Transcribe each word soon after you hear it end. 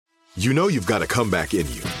You know you've got a comeback in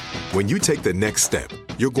you. When you take the next step,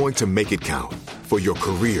 you're going to make it count for your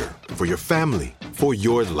career, for your family, for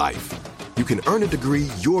your life. You can earn a degree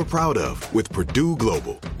you're proud of with Purdue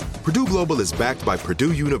Global. Purdue Global is backed by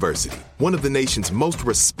Purdue University, one of the nation's most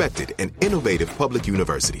respected and innovative public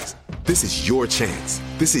universities. This is your chance.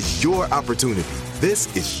 This is your opportunity.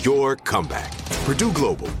 This is your comeback. Purdue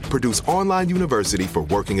Global, Purdue's online university for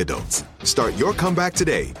working adults. Start your comeback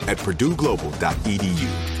today at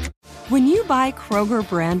purdueglobal.edu. When you buy Kroger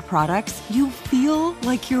brand products, you feel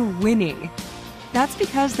like you're winning. That's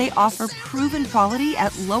because they offer proven quality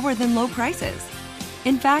at lower than low prices.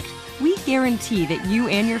 In fact, we guarantee that you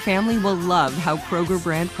and your family will love how Kroger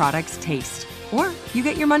brand products taste, or you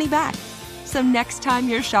get your money back. So next time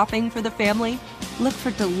you're shopping for the family, look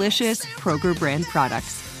for delicious Kroger brand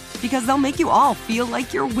products, because they'll make you all feel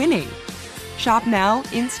like you're winning. Shop now,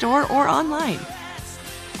 in-store, or online.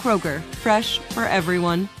 Kroger, fresh for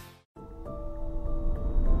everyone.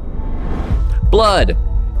 Blood.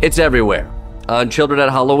 It's everywhere. On children at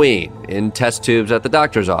Halloween, in test tubes at the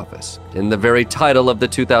doctor's office, in the very title of the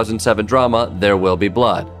 2007 drama, There Will Be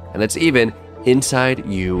Blood. And it's even inside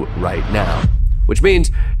you right now. Which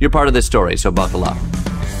means you're part of this story, so buckle up.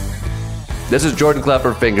 This is Jordan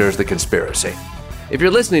Klepper Fingers the Conspiracy. If you're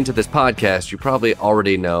listening to this podcast, you probably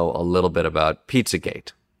already know a little bit about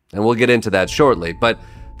Pizzagate. And we'll get into that shortly, but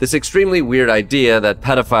this extremely weird idea that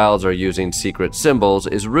pedophiles are using secret symbols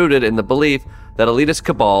is rooted in the belief that elitist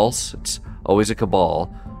cabals, it's always a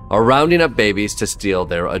cabal, are rounding up babies to steal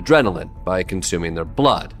their adrenaline by consuming their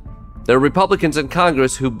blood. There are Republicans in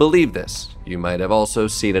Congress who believe this. You might have also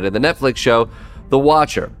seen it in the Netflix show, The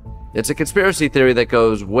Watcher. It's a conspiracy theory that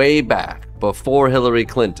goes way back, before Hillary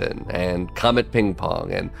Clinton and Comet Ping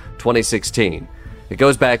Pong and 2016. It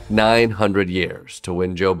goes back 900 years to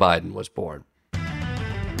when Joe Biden was born.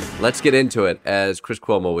 Let's get into it, as Chris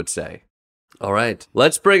Cuomo would say. All right,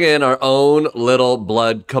 let's bring in our own little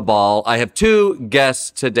blood cabal. I have two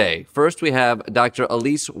guests today. First, we have Dr.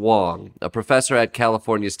 Elise Wong, a professor at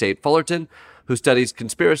California State Fullerton, who studies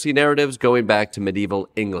conspiracy narratives going back to medieval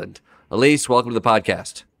England. Elise, welcome to the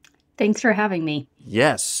podcast. Thanks for having me.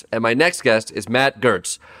 Yes, and my next guest is Matt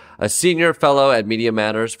Gertz, a senior fellow at Media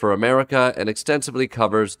Matters for America and extensively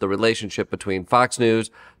covers the relationship between Fox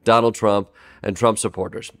News, Donald Trump, and Trump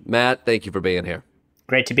supporters. Matt, thank you for being here.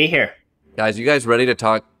 Great to be here. Guys, you guys ready to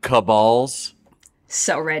talk cabals?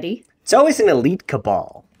 So ready. It's always an elite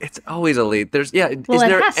cabal. It's always elite. Is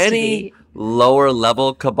there has to any be. lower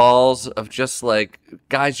level cabals of just like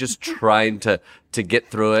guys just trying to get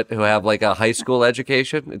through it who have like a high school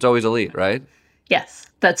education? It's always elite, right? Yes,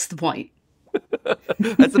 that's the point.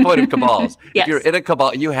 That's the point of cabals. Yes. If you're in a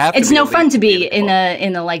cabal, you have to It's be no elite fun to be in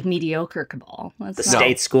in a like mediocre cabal. The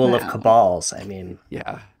state school of cabals. I mean,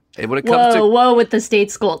 yeah. And when it comes to whoa with the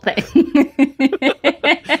state school thing.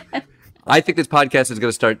 I think this podcast is going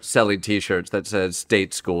to start selling T-shirts that says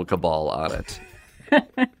 "State School Cabal" on it.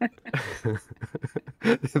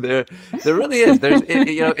 there really is.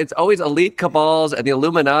 It's always elite cabals, and the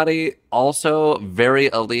Illuminati also very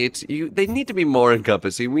elite. They need to be more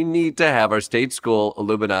encompassing. We need to have our state school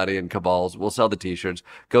Illuminati and cabals. We'll sell the T-shirts.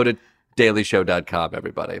 Go to dailyshow.com,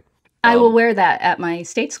 everybody. I will wear that at my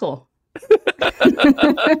state school.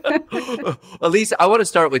 Elise, I want to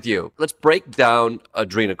start with you. Let's break down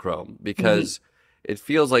adrenochrome because it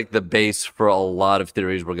feels like the base for a lot of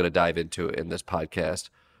theories we're going to dive into in this podcast.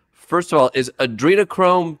 First of all, is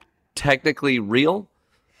adrenochrome technically real?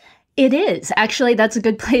 It is. Actually, that's a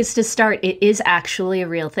good place to start. It is actually a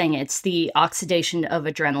real thing. It's the oxidation of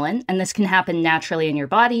adrenaline, and this can happen naturally in your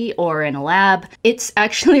body or in a lab. It's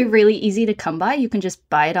actually really easy to come by. You can just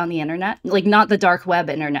buy it on the internet, like not the dark web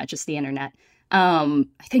internet, just the internet. I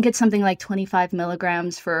think it's something like 25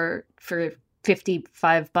 milligrams for $55,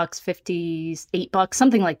 $58,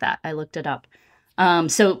 something like that. I looked it up.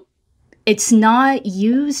 So it's not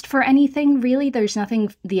used for anything, really. There's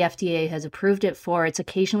nothing the FDA has approved it for. It's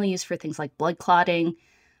occasionally used for things like blood clotting.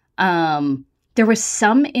 There was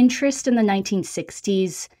some interest in the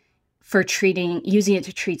 1960s for using it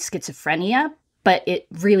to treat schizophrenia, but it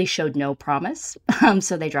really showed no promise,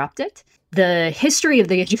 so they dropped it. The history of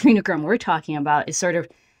the adrenochrome we're talking about is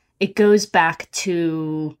it goes back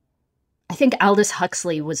to, I think Aldous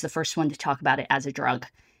Huxley was the first one to talk about it as a drug.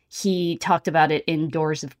 He talked about it in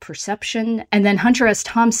Doors of Perception. And then Hunter S.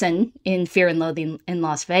 Thompson in Fear and Loathing in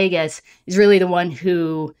Las Vegas is really the one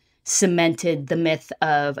who cemented the myth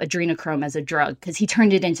of adrenochrome as a drug, because he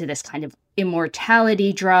turned it into this kind of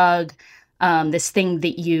immortality drug, this thing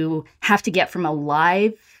that you have to get from a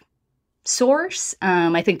live source.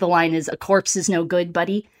 I think the line is, "A corpse is no good,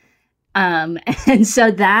 buddy." And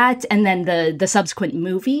so that, and then the subsequent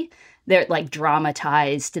movie, they're like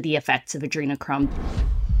dramatized the effects of adrenochrome.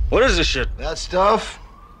 What is this shit? That stuff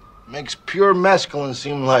makes pure mescaline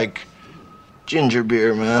seem like ginger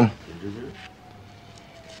beer, man.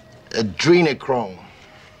 Adrenochrome.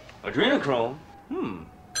 Adrenochrome?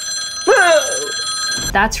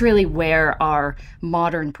 That's really where our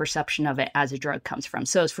modern perception of it as a drug comes from.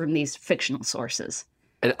 So it's from these fictional sources.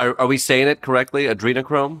 And are we saying it correctly?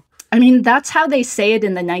 Adrenochrome? I mean, that's how they say it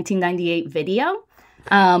in the 1998 video.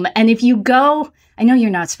 And if you go, I know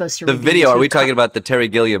you're not supposed to read The video, are we talking about the Terry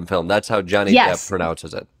Gilliam film? That's how Johnny Depp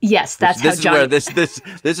pronounces it. Yes, that's this how Johnny... This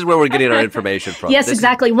is where we're getting our information from. Yes,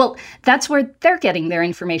 exactly. Well, that's where they're getting their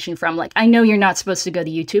information from. Like, I know you're not supposed to go to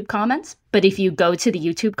YouTube comments, but if you go to the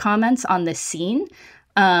YouTube comments on this scene,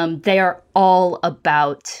 they are all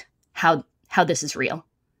about how this is real.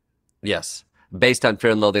 Yes, based on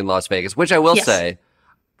Fear and Loathing in Las Vegas, which I will say,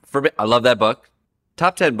 for me, I love that book.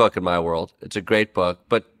 Top 10 book in my world. It's a great book,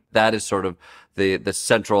 but that is sort of the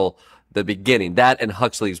central, the beginning. That and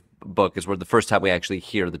Huxley's book is where the first time we actually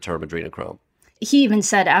hear the term adrenochrome. He even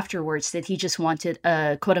said afterwards that he just wanted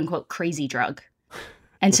a quote-unquote crazy drug.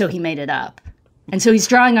 And so he made it up. And so he's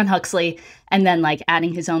drawing on Huxley and then like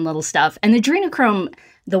adding his own little stuff. And adrenochrome,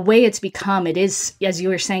 the way it's become, it is, as you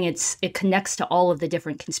were saying, it connects to all of the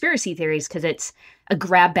different conspiracy theories because it's a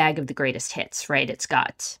grab bag of the greatest hits, right? It's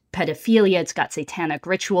got pedophilia, it's got satanic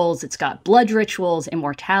rituals, it's got blood rituals,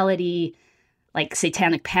 immortality, like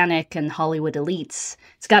satanic panic and Hollywood elites.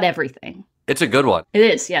 It's got everything. It's a good one. It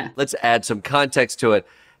is, yeah. Let's add some context to it.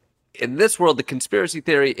 In this world, the conspiracy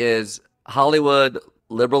theory is Hollywood,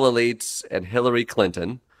 liberal elites, and Hillary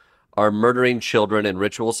Clinton are murdering children in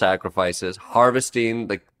ritual sacrifices, harvesting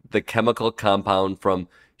the chemical compound from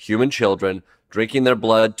human children, drinking their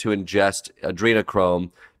blood to ingest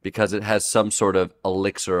adrenochrome because it has some sort of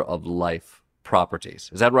elixir of life properties.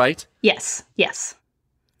 Is that right? Yes, yes.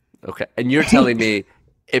 Okay. And you're telling me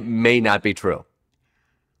it may not be true.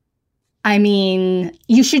 I mean,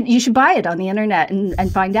 you should buy it on the internet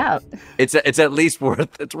and find out. It's at least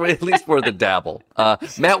worth a dabble.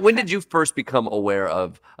 Matt, when did you first become aware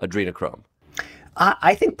of adrenochrome?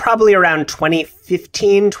 I think probably around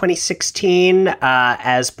 2015, 2016,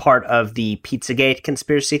 as part of the Pizzagate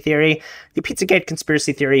conspiracy theory. The Pizzagate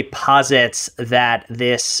conspiracy theory posits that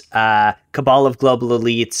this cabal of global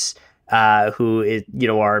elites who is,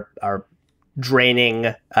 are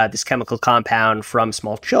draining this chemical compound from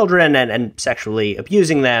small children and sexually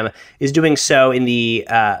abusing them is doing so in the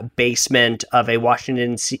basement of a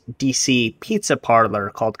Washington, D.C. pizza parlor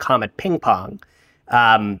called Comet Ping Pong.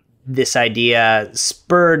 This idea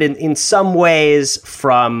spurred in some ways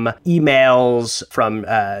from emails from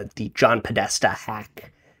the John Podesta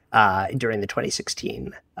hack during the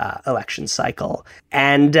 2016 election cycle.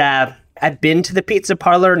 And I've been to the pizza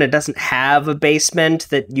parlor, and it doesn't have a basement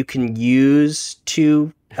that you can use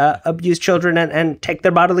to abuse children and take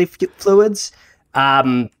their bodily fluids.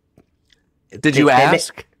 Did you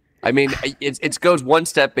ask? I mean, it goes one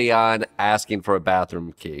step beyond asking for a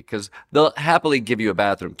bathroom key, because they'll happily give you a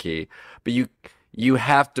bathroom key, but you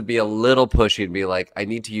have to be a little pushy and be like, I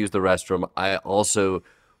need to use the restroom. I also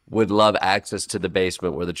would love access to the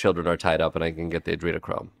basement where the children are tied up and I can get the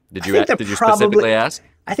adrenochrome. Did you specifically ask?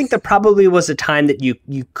 I think there probably was a time that you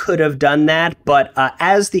could have done that, but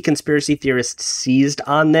as the conspiracy theorists seized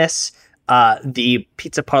on this, the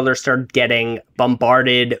pizza parlor started getting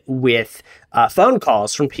bombarded with phone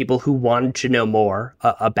calls from people who wanted to know more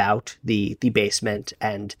about the basement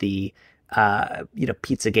and the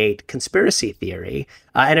Pizzagate conspiracy theory.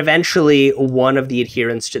 And eventually, one of the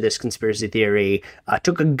adherents to this conspiracy theory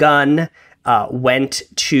took a gun, went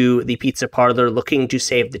to the pizza parlor looking to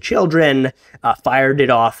save the children, fired it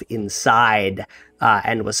off inside,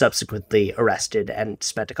 and was subsequently arrested and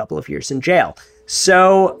spent a couple of years in jail.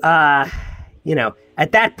 So,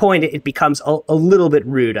 at that point, it becomes a little bit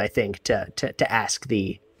rude, I think, to ask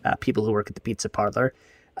the people who work at the pizza parlor.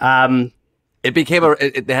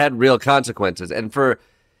 It had real consequences. And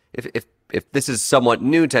if this is somewhat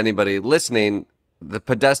new to anybody listening, the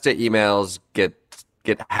Podesta emails get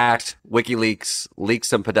hacked. WikiLeaks leaks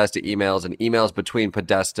some Podesta emails, and emails between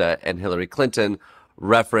Podesta and Hillary Clinton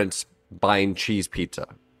reference buying cheese pizza,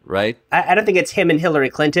 right? I don't think it's him and Hillary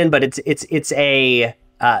Clinton, but it's a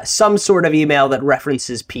some sort of email that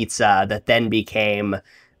references pizza that then became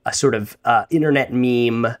a sort of internet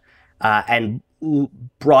meme and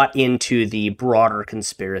brought into the broader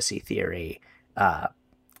conspiracy theory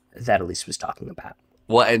that Elise was talking about.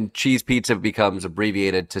 Well, and cheese pizza becomes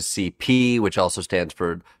abbreviated to CP, which also stands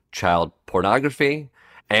for child pornography.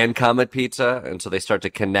 and Comet Pizza. And so they start to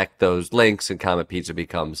connect those links, and Comet Pizza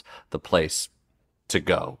becomes the place to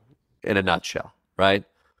go in a nutshell, right?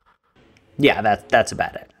 Yeah, that's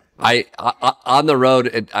about it. I on the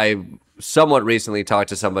road, I somewhat recently talked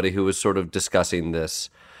to somebody who was sort of discussing this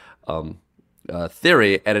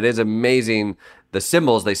theory, and it is amazing the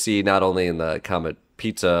symbols they see not only in the Comet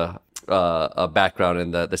Pizza background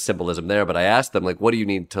and the symbolism there, but I asked them, like, what do you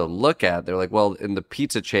need to look at? They're like, well, in the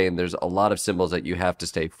pizza chain, there's a lot of symbols that you have to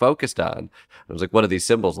stay focused on. I was like, what do these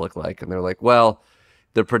symbols look like? And they're like, well,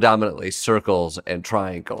 they're predominantly circles and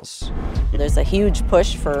triangles. There's a huge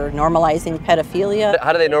push for normalizing pedophilia.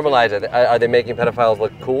 How do they normalize it? Are they making pedophiles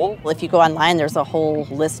look cool? Well, if you go online, there's a whole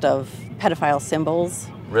list of pedophile symbols.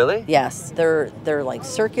 Really? Yes, they're like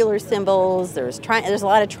circular symbols. There's a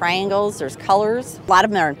lot of triangles. There's colors. A lot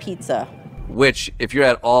of them are in pizza. Which, if you're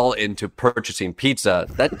at all into purchasing pizza,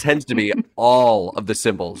 that tends to be all of the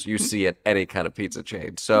symbols you see at any kind of pizza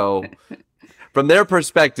chain. So, from their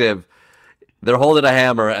perspective, they're holding a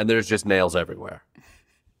hammer and there's just nails everywhere.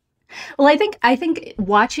 Well, I think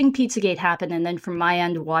watching Pizzagate happen, and then from my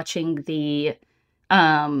end watching the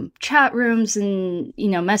chat rooms and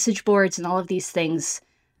message boards and all of these things,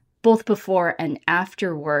 both before and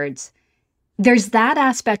afterwards, there's that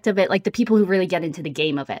aspect of it, like the people who really get into the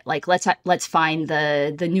game of it, like let's find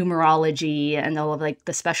the numerology and all of like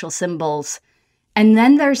the special symbols. And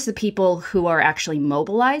then there's the people who are actually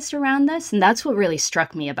mobilized around this, and that's what really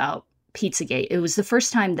struck me about Pizzagate. It was the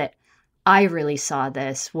first time that I really saw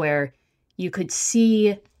this, where you could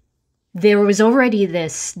see there was already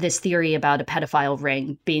this theory about a pedophile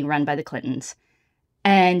ring being run by the Clintons.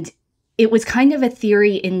 And it was kind of a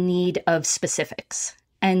theory in need of specifics.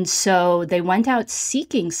 And so they went out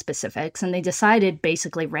seeking specifics, and they decided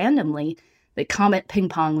basically randomly that Comet Ping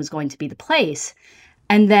Pong was going to be the place.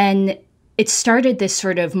 And then it started this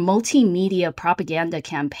sort of multimedia propaganda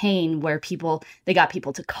campaign where they got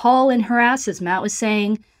people to call and harass, as Matt was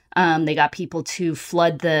saying. They got people to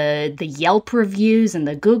flood the Yelp reviews and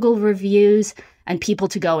the Google reviews, and people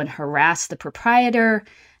to go and harass the proprietor.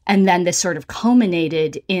 And then this sort of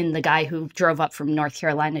culminated in the guy who drove up from North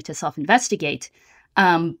Carolina to self-investigate.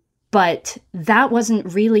 But that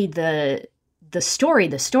wasn't really the story.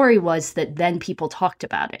 The story was that then people talked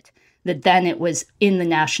about it, that then it was in the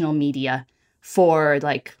national media for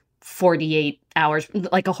like 48 hours,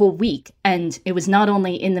 like a whole week. And it was not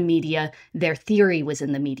only in the media, their theory was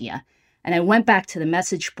in the media. And I went back to the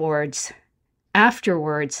message boards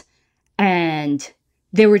afterwards, and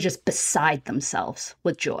they were just beside themselves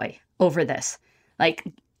with joy over this. Like,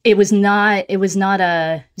 it was not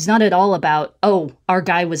at all about, oh, our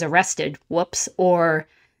guy was arrested, whoops, or,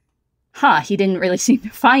 he didn't really seem to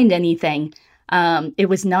find anything. It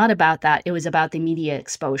was not about that. It was about the media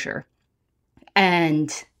exposure.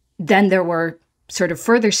 And then there were sort of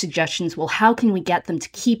further suggestions, well, how can we get them to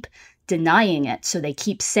keep denying it so they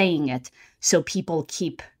keep saying it, so people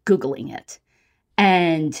keep Googling it?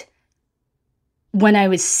 And when I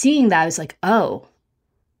was seeing that, I was like, oh,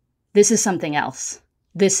 this is something else.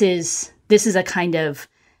 This is a kind of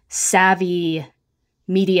savvy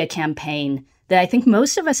media campaign that I think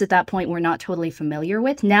most of us at that point were not totally familiar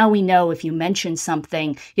with. Now we know if you mention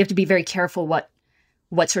something, you have to be very careful what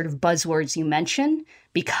sort of buzzwords you mention,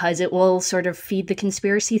 because it will sort of feed the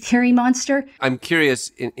conspiracy theory monster. I'm curious,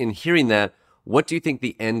 in hearing that, what do you think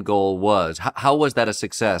the end goal was? How was that a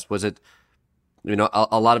success? Was it,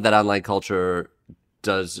 a lot of that online culture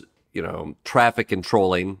does, traffic and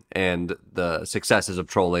trolling, and the successes of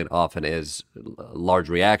trolling often is a large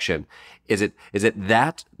reaction. Is it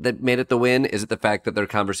that made it the win? Is it the fact that their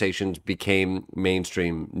conversations became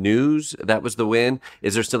mainstream news that was the win?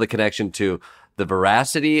 Is there still a connection to the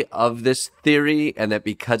veracity of this theory, and that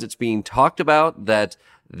because it's being talked about, that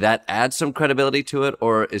adds some credibility to it?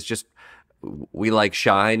 Or is just, we like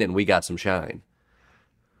shine and we got some shine?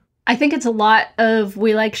 I think it's a lot of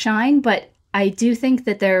we like shine, but I do think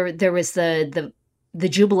that there was the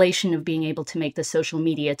jubilation of being able to make the social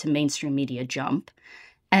media to mainstream media jump.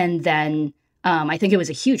 And then I think it was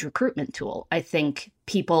a huge recruitment tool. I think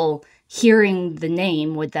people hearing the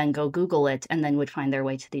name would then go Google it and then would find their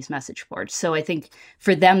way to these message boards. So I think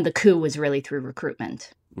for them, the coup was really through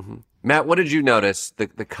recruitment. Mm-hmm. Matt, what did you notice, the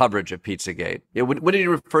coverage of Pizzagate? When did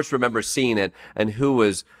you first remember seeing it, and who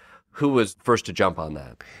was first to jump on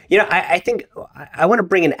that? I think I want to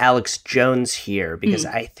bring in Alex Jones here, because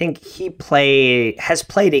I think he has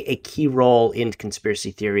played a key role in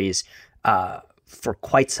conspiracy theories for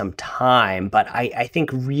quite some time, but I think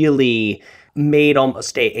really made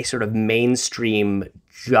almost a sort of mainstream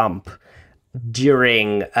jump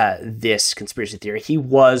during this conspiracy theory. He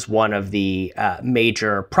was one of the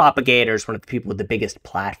major propagators, one of the people with the biggest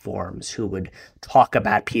platforms who would talk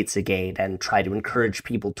about Pizzagate and try to encourage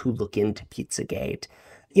people to look into Pizzagate.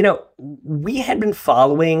 You know, we had been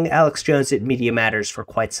following Alex Jones at Media Matters for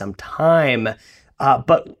quite some time,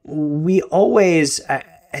 but we always,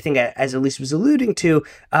 I think, as Elise was alluding to,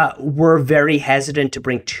 were very hesitant to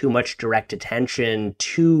bring too much direct attention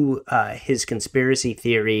to his conspiracy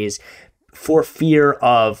theories for fear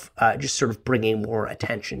of just sort of bringing more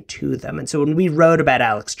attention to them. And so when we wrote about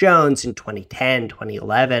Alex Jones in 2010,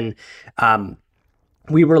 2011,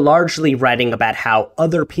 we were largely writing about how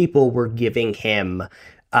other people were giving him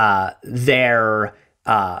their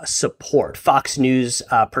support. Fox News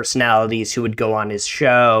personalities who would go on his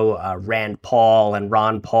show, Rand Paul and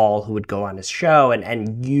Ron Paul, who would go on his show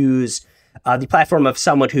and use the platform of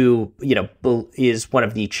someone who, you know, is one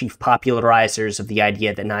of the chief popularizers of the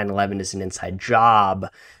idea that 9/11 is an inside job,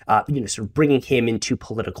 sort of bringing him into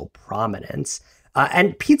political prominence.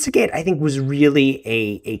 And Pizzagate, I think, was really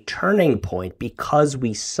a turning point because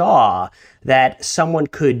we saw that someone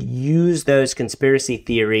could use those conspiracy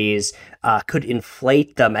theories, could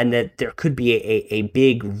inflate them, and that there could be a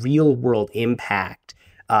big real-world impact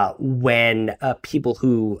when people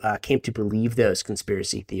who came to believe those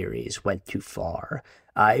conspiracy theories went too far.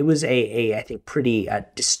 It was I think, pretty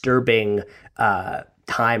disturbing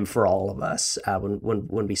time for all of us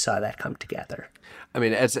when we saw that come together. I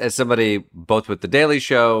mean, as somebody both with The Daily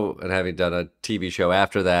Show and having done a TV show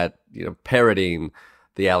after that, you know, parodying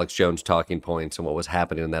the Alex Jones talking points and what was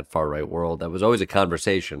happening in that far right world, that was always a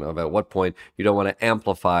conversation of at what point you don't want to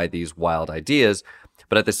amplify these wild ideas,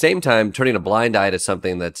 but at the same time, turning a blind eye to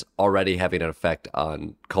something that's already having an effect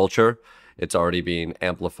on culture. It's already being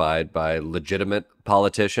amplified by legitimate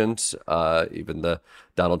politicians, even the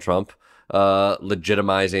Donald Trump,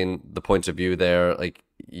 legitimizing the points of view there. Like,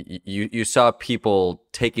 you saw people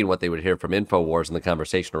taking what they would hear from InfoWars and the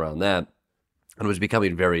conversation around that, and it was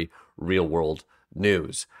becoming very real world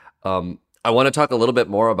news. I want to talk a little bit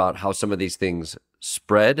more about how some of these things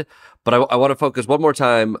spread, but I want to focus one more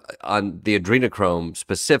time on the adrenochrome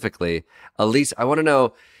specifically. Elise, I want to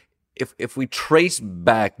know if we trace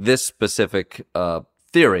back this specific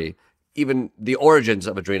theory, even the origins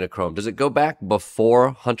of adrenochrome, does it go back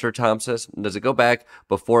before Hunter Thompson? Does it go back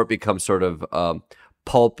before it becomes sort of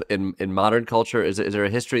pulp in modern culture? Is there a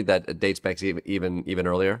history that dates back even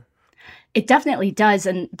earlier? It definitely does.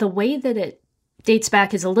 And the way that it dates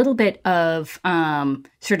back is a little bit of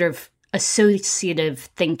sort of associative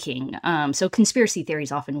thinking. So conspiracy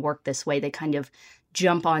theories often work this way. They kind of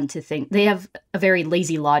jump onto things. They have a very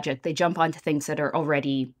lazy logic. They jump onto things that are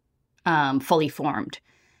already fully formed.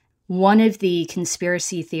 One of the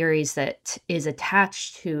conspiracy theories that is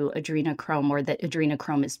attached to adrenochrome, or that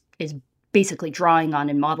adrenochrome is basically drawing on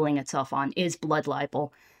and modeling itself on, is blood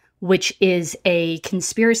libel, which is a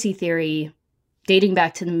conspiracy theory dating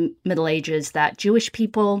back to the Middle Ages that Jewish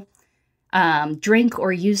people drink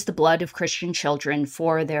or use the blood of Christian children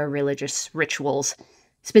for their religious rituals,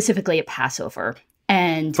 specifically at Passover.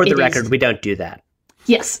 And for the record, we don't do that.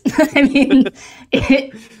 Yes. I mean,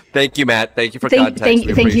 thank you, Matt. Thank you for context. Thank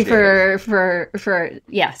you for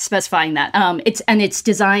specifying that. It's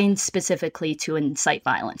designed specifically to incite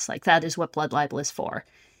violence. Like, that is what blood libel is for.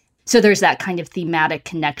 So there's that kind of thematic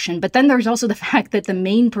connection. But then there's also the fact that the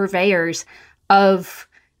main purveyors of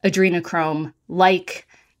adrenochrome, like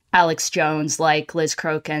Alex Jones, like Liz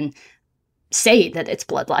Crokin, say that it's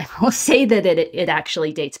blood libel, say that it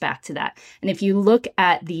actually dates back to that. And if you look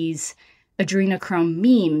at these adrenochrome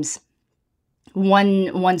memes,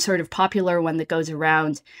 one sort of popular one that goes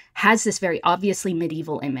around has this very obviously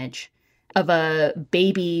medieval image of a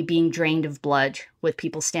baby being drained of blood with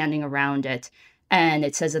people standing around it. And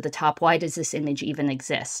it says at the top, "Why does this image even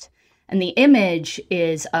exist?" And the image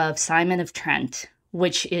is of Simon of Trent,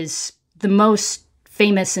 which is the most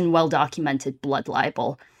famous and well-documented blood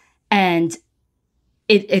libel. And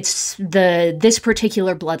this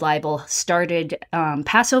particular blood libel started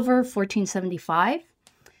Passover, 1475.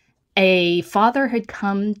 A father had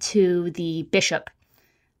come to the bishop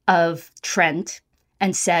of Trent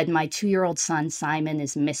and said, "My 2-year-old son Simon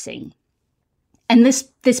is missing." And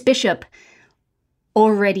this bishop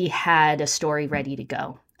already had a story ready to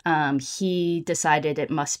go. He decided it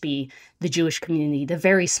must be the Jewish community, the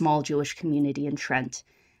very small Jewish community in Trent.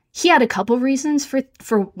 He had a couple reasons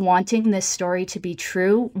for wanting this story to be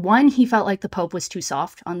true. One, he felt like the Pope was too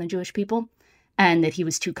soft on the Jewish people and that he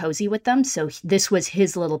was too cozy with them. So this was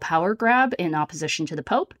his little power grab in opposition to the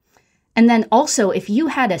Pope. And then also, if you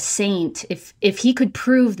had a saint, if he could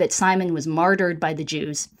prove that Simon was martyred by the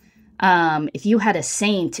Jews, If you had a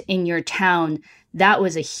saint in your town, that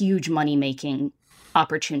was a huge money-making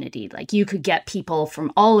opportunity. Like, you could get people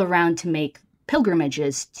from all around to make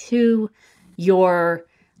pilgrimages to your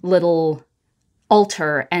little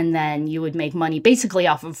altar, and then you would make money basically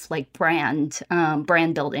off of like brand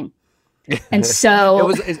building. And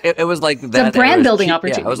so it was like that the brand building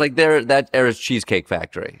opportunity. Yeah, it was like that era's Cheesecake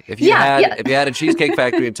Factory. If you had a Cheesecake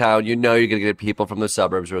Factory in town, you know you're going to get people from the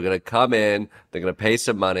suburbs who are going to come in, they're going to pay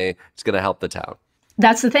some money, it's going to help the town.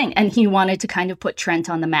 That's the thing. And he wanted to kind of put Trent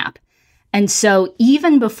on the map. And so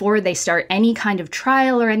even before they start any kind of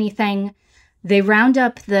trial or anything, they round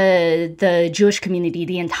up the Jewish community,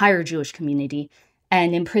 the entire Jewish community,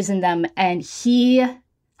 and imprison them. And he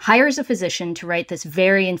hires a physician to write this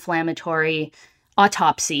very inflammatory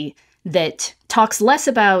autopsy that talks less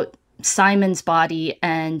about Simon's body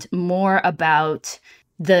and more about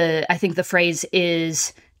I think the phrase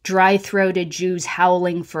is dry-throated Jews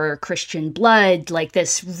howling for Christian blood, like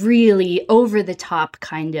this really over-the-top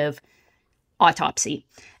kind of autopsy.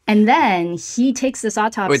 And then he takes this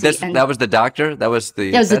autopsy. Wait, that was the doctor? That was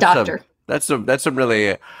the doctor. That's some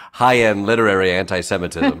really high-end literary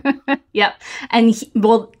anti-Semitism. Yep. And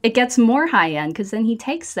it gets more high-end because then he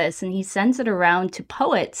takes this and he sends it around to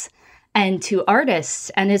poets and to artists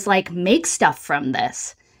and is like, make stuff from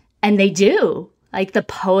this. And they do. Like, the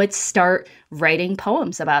poets start writing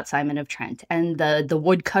poems about Simon of Trent, and the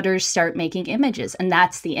woodcutters start making images. And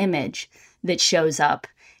that's the image that shows up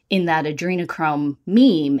in that adrenochrome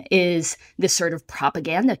meme, is this sort of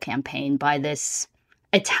propaganda campaign by this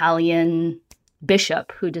Italian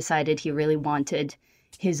bishop who decided he really wanted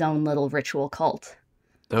his own little ritual cult.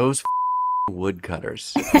 Those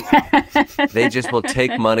woodcutters. They just will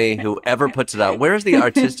take money, whoever puts it out. Where is the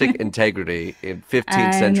artistic integrity in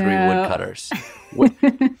 15th century woodcutters?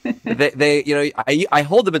 I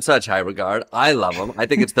hold them in such high regard. I love them. I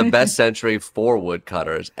think it's the best century for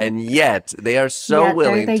woodcutters. And yet they are so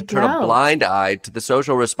willing to turn a blind eye to the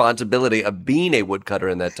social responsibility of being a woodcutter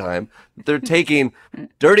in that time. They're taking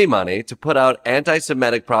dirty money to put out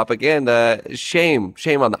anti-Semitic propaganda. Shame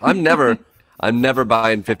on them. I'm never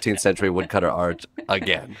buying 15th century woodcutter art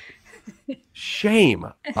again. Shame.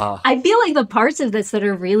 I feel like the parts of this that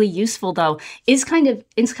are really useful, though, is kind of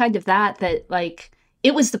that like,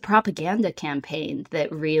 it was the propaganda campaign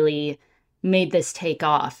that really made this take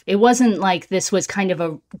off. It wasn't like this was kind of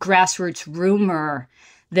a grassroots rumor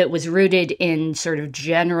that was rooted in sort of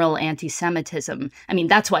general anti-Semitism. I mean,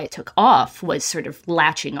 that's why it took off, was sort of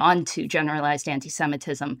latching onto generalized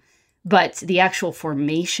anti-Semitism. But the actual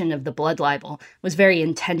formation of the blood libel was very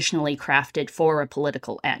intentionally crafted for a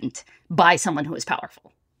political end by someone who was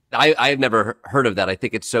powerful. I have never heard of that. I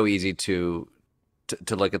think it's so easy to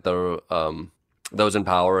look at the those in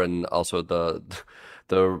power and also the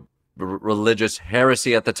religious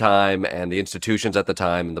heresy at the time and the institutions at the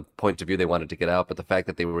time and the point of view they wanted to get out. But the fact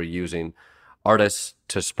that they were using artists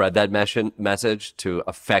to spread that message, to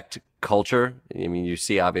affect culture. I mean, you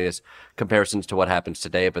see obvious comparisons to what happens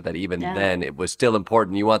today, but that even then it was still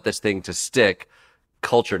important. You want this thing to stick,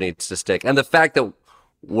 culture needs to stick. And the fact that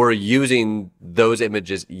we're using those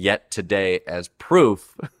images yet today as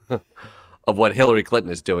proof of what Hillary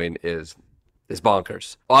Clinton is doing is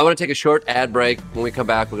bonkers. Well, I want to take a short ad break. When we come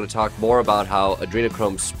back, we're going to talk more about how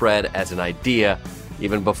adrenochrome spread as an idea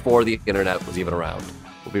even before the internet was even around.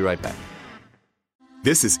 We'll be right back.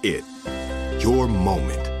 This is it. Your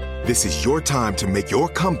moment. This is your time to make your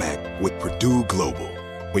comeback with Purdue Global.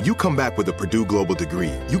 When you come back with a Purdue Global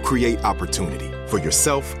degree, you create opportunity for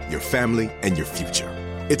yourself, your family, and your future.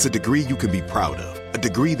 It's a degree you can be proud of, a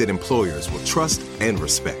degree that employers will trust and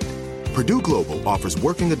respect. Purdue Global offers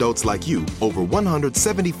working adults like you over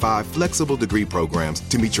 175 flexible degree programs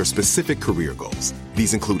to meet your specific career goals.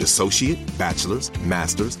 These include associate, bachelor's,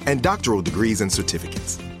 master's, and doctoral degrees and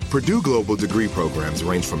certificates. Purdue Global degree programs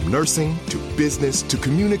range from nursing to business to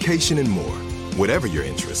communication and more. Whatever your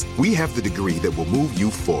interest, we have the degree that will move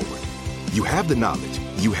you forward. You have the knowledge,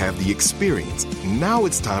 you have the experience. Now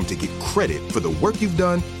it's time to get credit for the work you've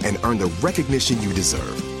done and earn the recognition you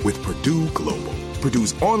deserve with Purdue Global,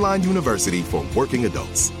 Purdue's online university for working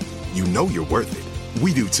adults. You know you're worth it.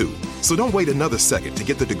 We do too. So don't wait another second to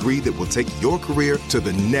get the degree that will take your career to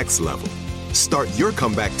the next level. Start your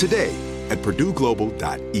comeback today at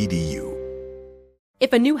purdueglobal.edu.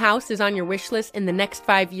 If a new house is on your wish list in the next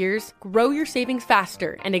 5 years, grow your savings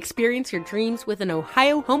faster and experience your dreams with an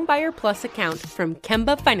Ohio Homebuyer Plus account from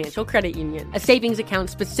Kemba Financial Credit Union. A savings account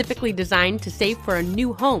specifically designed to save for a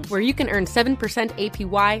new home, where you can earn 7%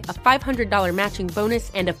 APY, a $500 matching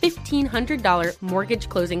bonus, and a $1,500 mortgage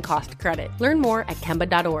closing cost credit. Learn more at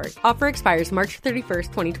Kemba.org. Offer expires March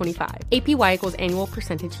 31st, 2025. APY equals annual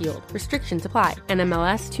percentage yield. Restrictions apply.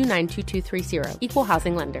 NMLS 292230. Equal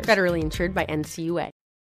housing lender. Federally insured by NCUA.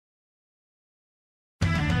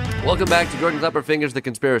 Welcome back to Jordan Klepper Fingers the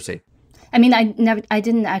Conspiracy. I mean, I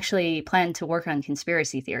didn't actually plan to work on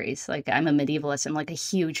conspiracy theories. Like, I'm a medievalist. I'm like a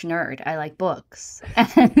huge nerd. I like books,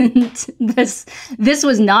 and this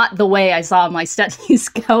was not the way I saw my studies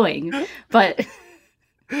going. But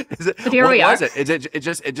here we are. What was it? It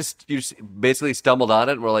just you basically stumbled on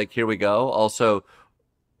it, and we're like, here we go. Also,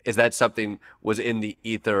 is that something was in the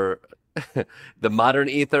ether, the modern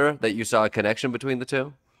ether, that you saw a connection between the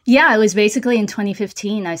two? Yeah, it was basically in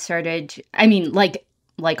 2015 I started, I mean, like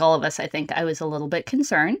all of us, I think I was a little bit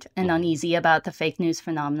concerned and uneasy about the fake news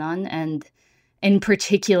phenomenon, and in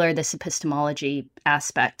particular, this epistemology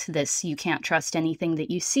aspect, this you can't trust anything that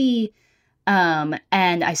you see. And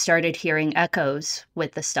I started hearing echoes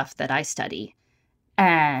with the stuff that I study,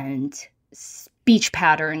 and speech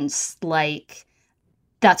patterns like,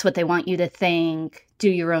 that's what they want you to think, do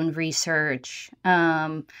your own research.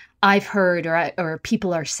 I've heard, or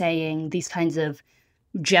people are saying these kinds of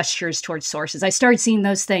gestures towards sources. I started seeing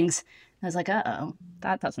those things. I was like, uh-oh,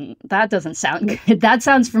 that doesn't sound good. That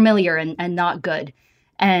sounds familiar and not good.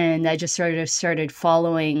 And I just sort of started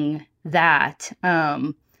following that.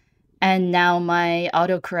 And now my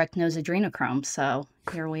autocorrect knows adrenochrome. So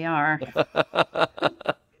here we are.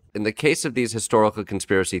 In the case of these historical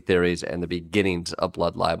conspiracy theories and the beginnings of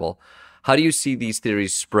blood libel, how do you see these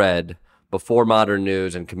theories spread before modern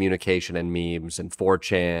news and communication and memes and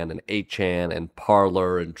 4chan and 8chan and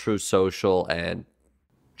Parler and True Social and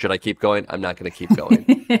should I keep going? I'm not going to keep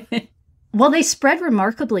going. Well, they spread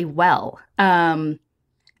remarkably well.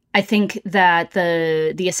 I think that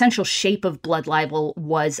the essential shape of blood libel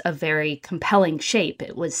was a very compelling shape.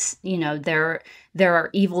 It was, there are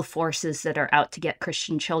evil forces that are out to get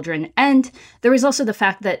Christian children. And there was also the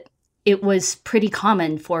fact that it was pretty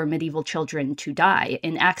common for medieval children to die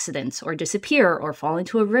in accidents or disappear or fall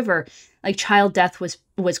into a river. Like, child death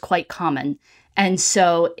was quite common. And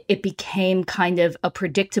so it became kind of a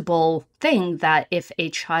predictable thing that if a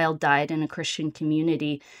child died in a Christian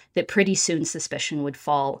community, that pretty soon suspicion would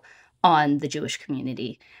fall on the Jewish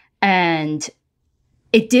community. And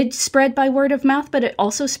it did spread by word of mouth, but it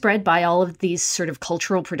also spread by all of these sort of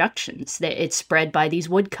cultural productions. It spread by these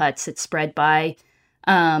woodcuts. It spread by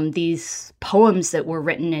these poems that were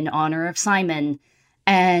written in honor of Simon.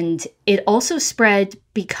 And it also spread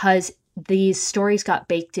because these stories got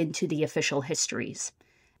baked into the official histories.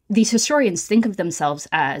 These historians think of themselves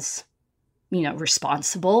as,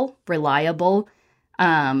 responsible, reliable,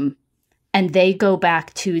 and they go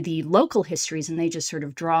back to the local histories and they just sort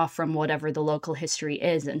of draw from whatever the local history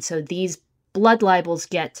is. And so these blood libels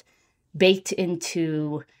get baked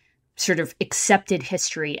into sort of accepted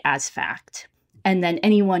history as fact. And then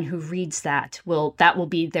anyone who reads that will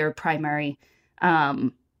be their primary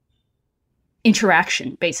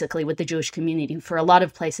interaction, basically, with the Jewish community for a lot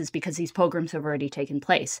of places, because these pogroms have already taken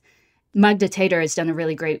place. Magda Tater has done a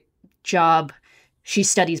really great job. She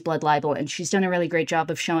studies blood libel, and she's done a really great job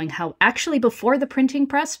of showing how actually before the printing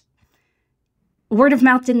press, word of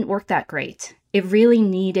mouth didn't work that great. It really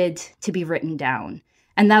needed to be written down.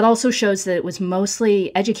 And that also shows that it was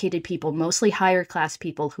mostly educated people, mostly higher class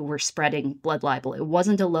people who were spreading blood libel. It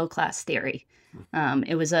wasn't a low class theory.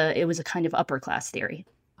 It was a kind of upper class theory.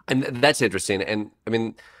 And that's interesting. And I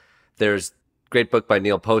mean, there's a great book by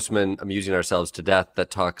Neil Postman, Amusing Ourselves to Death,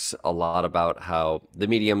 that talks a lot about how the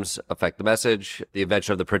mediums affect the message. The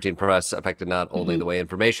invention of the printing press affected not only the way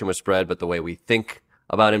information was spread, but the way we think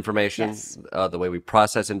about information, Yes. The way we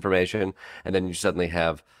process information. And then you suddenly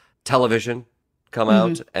have television come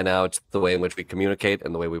out, and now it's the way in which we communicate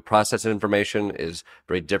and the way we process information is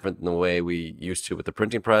very different than the way we used to with the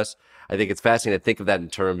printing press. I think it's fascinating to think of that in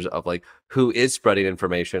terms of like who is spreading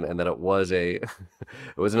information, and that it was it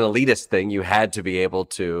was an elitist thing. You had to be able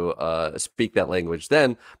to speak that language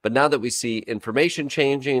then. But now that we see information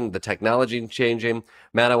changing, the technology changing,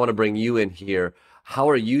 Matt, I want to bring you in here. How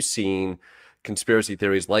are you seeing conspiracy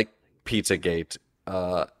theories like Pizzagate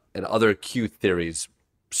and other Q theories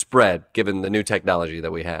spread given the new technology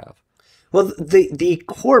that we have? Well, the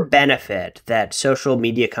core benefit that social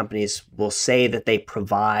media companies will say that they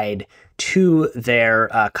provide to their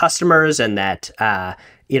customers, and that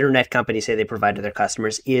internet companies say they provide to their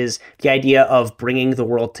customers, is the idea of bringing the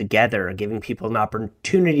world together, giving people an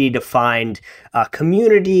opportunity to find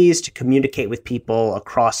communities, to communicate with people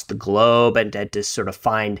across the globe, and to sort of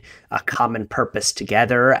find a common purpose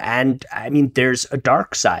together. And I mean, there's a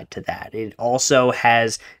dark side to that. It also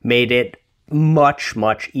has made it much,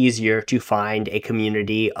 much easier to find a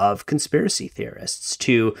community of conspiracy theorists,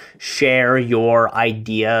 to share your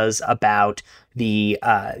ideas about the,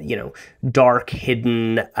 dark,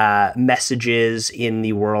 hidden messages in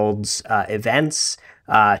the world's events,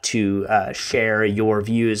 to share your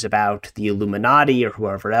views about the Illuminati or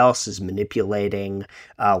whoever else is manipulating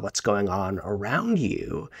what's going on around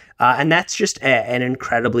you. And that's just an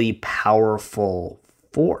incredibly powerful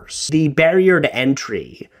force. The barrier to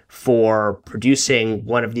entry for producing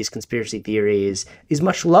one of these conspiracy theories is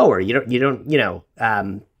much lower.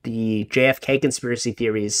 The JFK conspiracy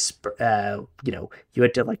theories, you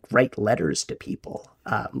had to like write letters to people,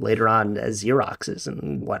 later on as Xeroxes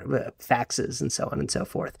and faxes and so on and so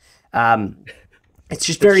forth. It's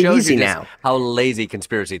just very easy now. How lazy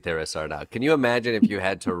conspiracy theorists are now. Can you imagine if you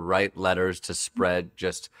had to write letters to spread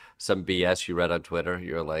just some BS you read on Twitter?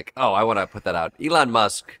 You're like, oh, I want to put that out. Elon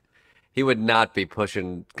Musk, he would not be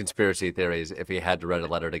pushing conspiracy theories if he had to write a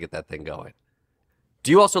letter to get that thing going.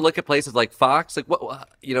 Do you also look at places like Fox? Like,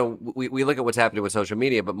 we look at what's happening with social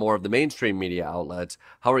media, but more of the mainstream media outlets.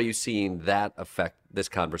 How are you seeing that affect this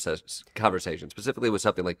conversation, specifically with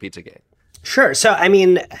something like Pizzagate? Sure. So, I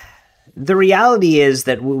mean, the reality is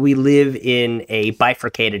that we live in a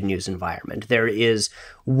bifurcated news environment. There is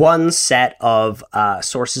one set of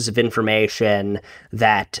sources of information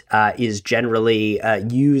that is generally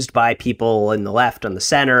used by people in the left, on the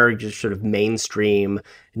center, just sort of mainstream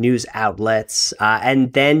news outlets.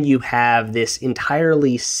 And then you have this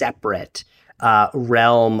entirely separate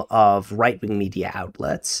realm of right-wing media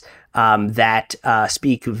outlets that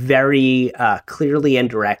speak very clearly and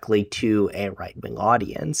directly to a right-wing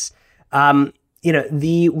audience.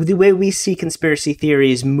 The way we see conspiracy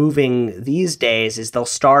theories moving these days is they'll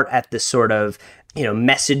start at the sort of,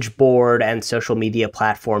 message board and social media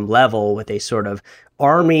platform level with a sort of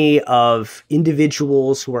army of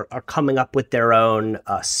individuals who are coming up with their own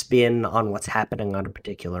spin on what's happening on a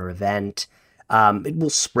particular event. It will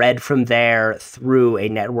spread from there through a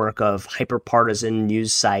network of hyper-partisan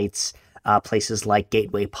news sites, places like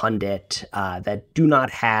Gateway Pundit, that do not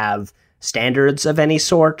have standards of any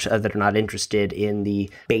sort, that are not interested in the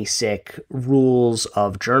basic rules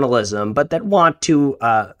of journalism, but that want to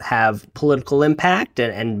have political impact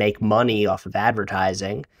and make money off of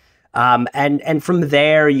advertising. And from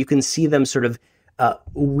there, you can see them sort of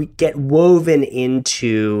get woven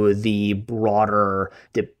into the broader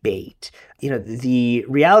debate. The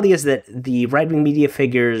reality is that the right-wing media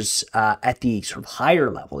figures at the sort of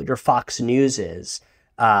higher level, your Fox Newses,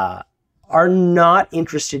 are not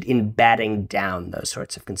interested in batting down those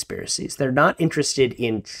sorts of conspiracies. They're not interested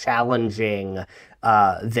in challenging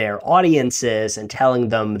their audiences and telling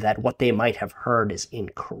them that what they might have heard is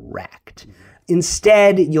incorrect.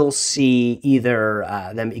 Instead, you'll see either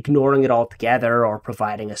them ignoring it altogether or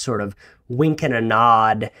providing a sort of wink and a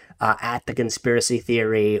nod at the conspiracy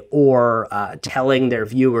theory, or telling their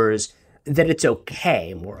viewers that it's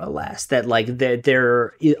okay, more or less, that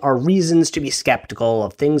there are reasons to be skeptical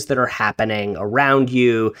of things that are happening around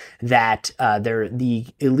you, that the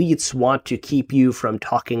elites want to keep you from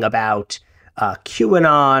talking about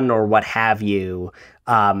QAnon or what have you,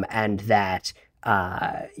 and that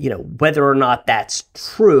whether or not that's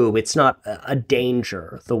true, it's not a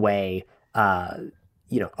danger the way other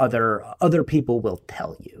people will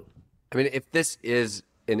tell you. I mean, if this is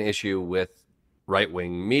an issue with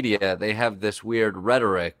right-wing media, they have this weird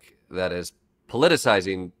rhetoric that is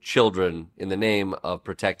politicizing children in the name of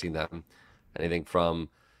protecting them. Anything from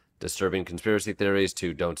disturbing conspiracy theories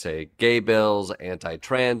to don't say gay bills,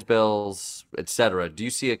 anti-trans bills, etc. Do you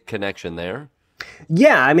see a connection there?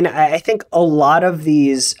 Yeah, I mean, I think a lot of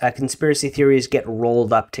these conspiracy theories get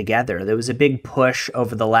rolled up together. There was a big push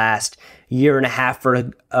over the last year and a half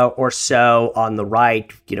or so on the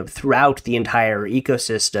right, throughout the entire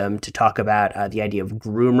ecosystem, to talk about the idea of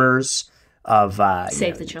groomers, of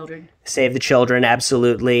Save the Children. Save the Children,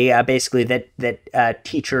 absolutely. Basically, that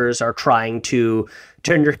teachers are trying to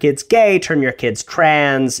turn your kids gay, turn your kids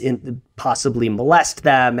trans, possibly molest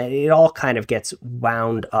them, and it all kind of gets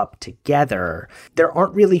wound up together. There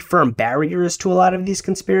aren't really firm barriers to a lot of these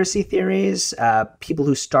conspiracy theories. People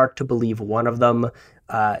who start to believe one of them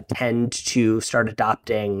tend to start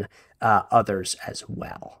adopting others as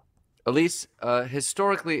well. Elise,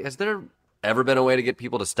 historically, has there ever been a way to get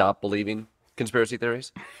people to stop believing conspiracy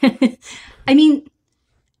theories? I mean,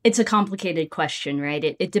 it's a complicated question, right?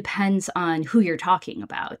 It depends on who you're talking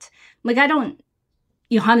about. Like,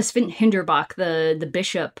 Johannes Hinderbach, the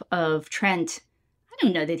bishop of Trent, I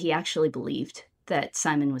don't know that he actually believed that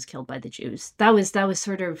Simon was killed by the Jews. That was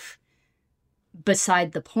sort of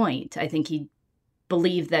beside the point. I think he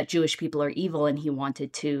believed that Jewish people are evil and he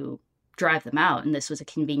wanted to drive them out, and this was a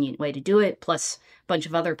convenient way to do it, plus a bunch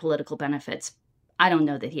of other political benefits. I don't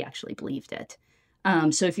know that he actually believed it.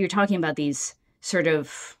 So if you're talking about these sort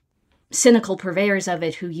of cynical purveyors of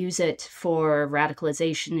it who use it for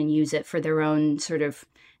radicalization and use it for their own sort of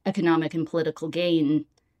economic and political gain,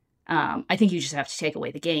 I think you just have to take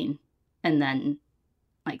away the gain, and then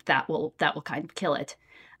like that will kind of kill it.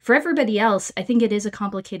 For everybody else, I think it is a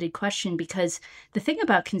complicated question, because the thing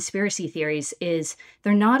about conspiracy theories is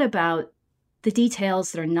they're not about the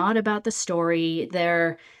details, they're not about the story.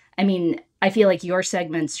 I feel like your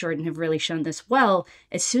segments, Jordan, have really shown this well.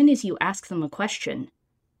 As soon as you ask them a question,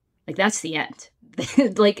 like that's the end.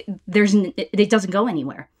 Like it doesn't go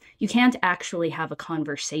anywhere. You can't actually have a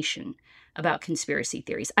conversation about conspiracy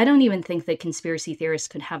theories. I don't even think that conspiracy theorists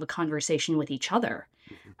could have a conversation with each other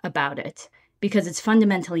about it, because it's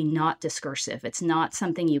fundamentally not discursive. It's not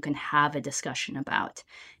something you can have a discussion about.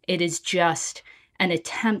 It is just an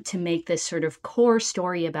attempt to make this sort of core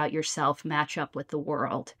story about yourself match up with the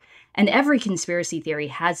world. And every conspiracy theory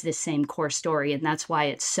has this same core story, and that's why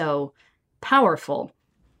it's so powerful.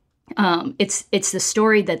 It's the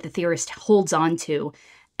story that the theorist holds on to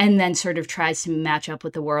and then sort of tries to match up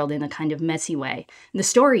with the world in a kind of messy way. And the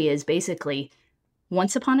story is basically,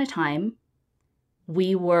 once upon a time,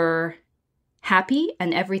 we were happy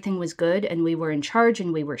and everything was good and we were in charge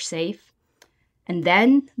and we were safe. And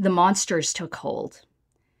then the monsters took hold,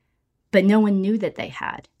 but no one knew that they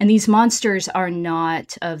had. And these monsters are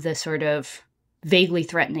not of the sort of vaguely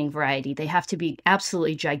threatening variety. They have to be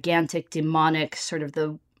absolutely gigantic, demonic, sort of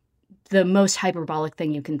the most hyperbolic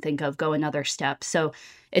thing you can think of, go another step. So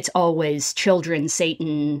it's always children,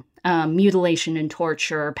 Satan, mutilation and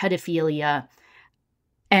torture, pedophilia.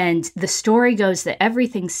 And the story goes that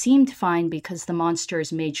everything seemed fine because the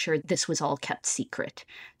monsters made sure this was all kept secret.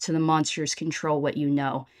 So the monsters control what you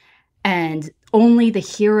know. And only the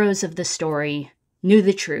heroes of the story knew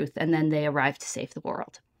the truth, and then they arrived to save the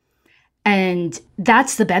world. And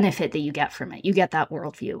that's the benefit that you get from it. You get that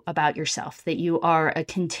worldview about yourself, that you are a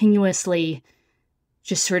continuously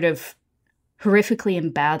just sort of horrifically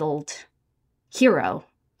embattled hero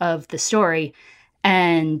of the story.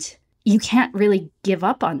 And you can't really give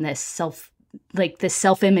up on this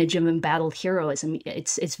self-image of embattled heroism.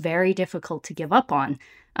 It's very difficult to give up on.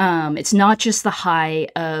 It's not just the high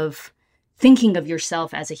of thinking of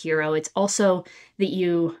yourself as a hero. It's also that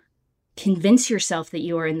you convince yourself that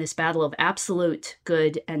you are in this battle of absolute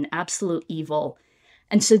good and absolute evil.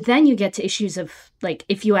 And so then you get to issues of, like,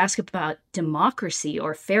 if you ask about democracy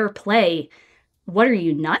or fair play, what are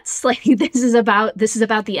you, nuts? Like, this is about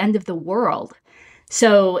the end of the world.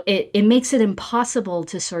 So it makes it impossible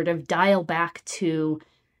to sort of dial back to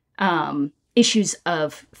issues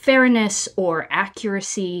of fairness or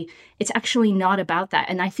accuracy. It's actually not about that.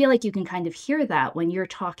 And I feel like you can kind of hear that when you're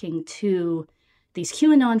talking to these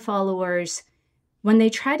QAnon followers. When they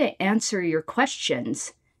try to answer your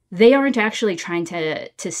questions, they aren't actually trying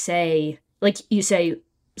to say, like you say,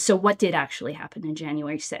 so what did actually happen on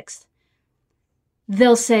January 6th?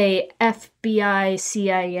 They'll say FBI,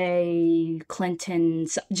 CIA, Clinton,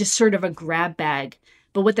 just sort of a grab bag.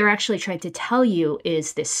 But what they're actually trying to tell you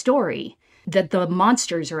is this story that the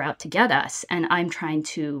monsters are out to get us and I'm trying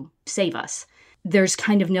to save us. There's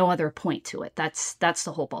kind of no other point to it. That's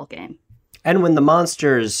the whole ball game. And when the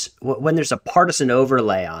monsters, when there's a partisan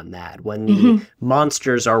overlay on that, when the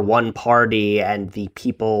monsters are one party and the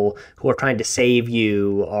people who are trying to save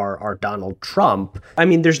you are Donald Trump, I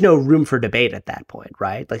mean, there's no room for debate at that point,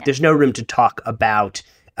 right? Like, there's no room to talk about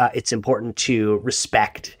it's important to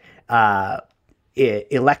respect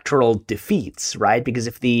electoral defeats, right? Because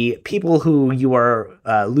if the people who you are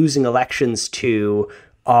losing elections to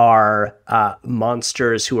are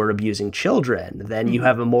monsters who are abusing children, then you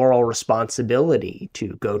have a moral responsibility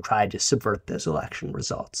to go try to subvert those election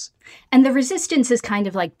results. And the resistance is kind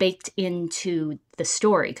of like baked into the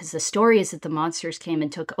story, because the story is that the monsters came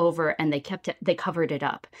and took over and they covered it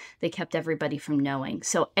up. They kept everybody from knowing.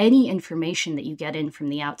 So any information that you get in from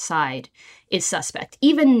the outside is suspect,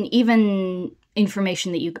 even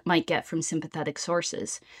information that you might get from sympathetic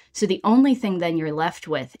sources. So the only thing then you're left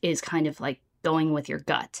with is kind of like going with your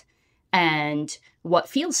gut and what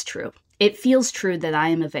feels true. it feels true that I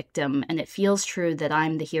am a victim, and it feels true that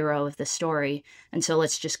I'm the hero of the story. And so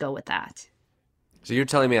let's just go with that. So you're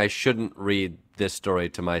telling me I shouldn't read this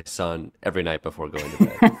story to my son every night before going to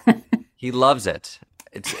bed? He loves it.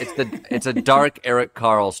 It's a dark Eric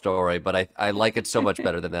Carle story, but I like it so much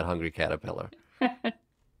better than that Hungry Caterpillar.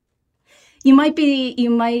 You might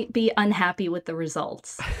be unhappy with the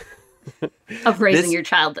results of raising your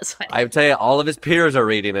child this way. I tell you, all of his peers are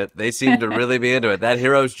reading it. They seem to really be into it. That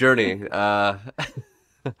hero's journey. After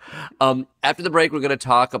the break, we're going to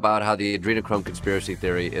talk about how the adrenochrome conspiracy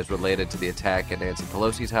theory is related to the attack at Nancy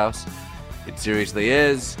Pelosi's house. It seriously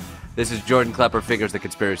is. This is Jordan Klepper Figures the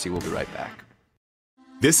Conspiracy. We'll be right back.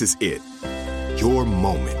 This is it. Your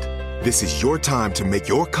moment. This is your time to make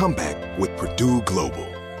your comeback with Purdue Global.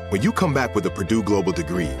 When you come back with a Purdue Global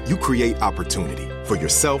degree, you create opportunity for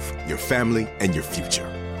yourself, your family, and your future.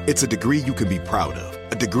 It's a degree you can be proud of,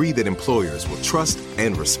 a degree that employers will trust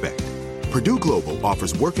and respect. Purdue Global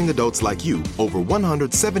offers working adults like you over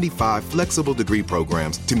 175 flexible degree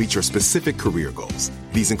programs to meet your specific career goals.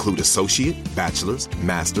 These include associate, bachelor's,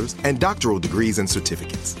 master's, and doctoral degrees and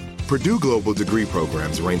certificates. Purdue Global degree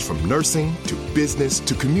programs range from nursing to business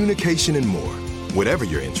to communication and more. Whatever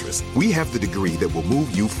your interest, we have the degree that will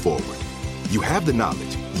move you forward. You have the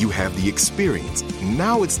knowledge, you have the experience.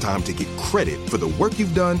 Now it's time to get credit for the work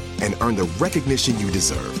you've done and earn the recognition you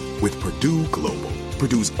deserve with Purdue Global,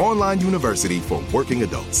 Purdue's online university for working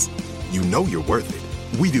adults. You know you're worth it.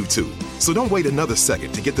 We do too. So don't wait another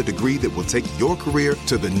second to get the degree that will take your career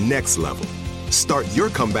to the next level. Start your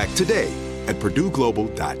comeback today at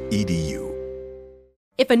purdueglobal.edu.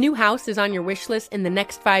 If a new house is on your wish list in the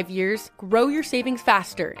next 5 years, grow your savings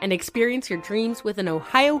faster and experience your dreams with an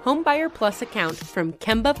Ohio Homebuyer Plus account from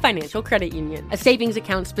Kemba Financial Credit Union. A savings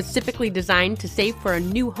account specifically designed to save for a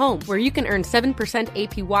new home, where you can earn 7%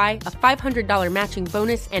 APY, a $500 matching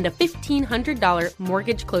bonus, and a $1,500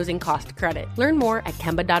 mortgage closing cost credit. Learn more at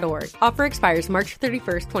Kemba.org. Offer expires March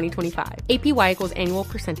 31st, 2025. APY equals annual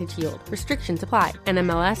percentage yield. Restrictions apply.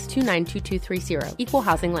 NMLS 292230. Equal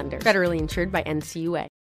housing lender. Federally insured by NCUA.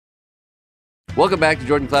 Welcome back to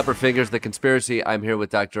Jordan Klepper Figures the Conspiracy. I'm here with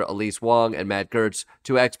Dr. Elise Wong and Matt Gertz,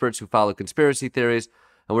 two experts who follow conspiracy theories,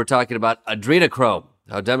 and we're talking about adrenochrome,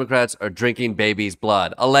 how Democrats are drinking babies'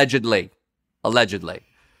 blood, allegedly, and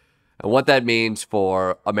what that means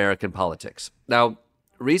for American politics. Now,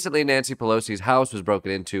 recently Nancy Pelosi's house was broken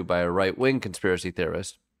into by a right-wing conspiracy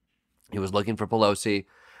theorist. He was looking for Pelosi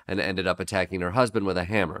and ended up attacking her husband with a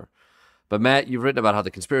hammer. But Matt, you've written about how the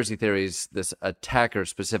conspiracy theories this attacker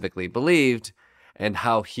specifically believed and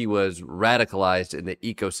how he was radicalized in the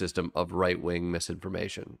ecosystem of right-wing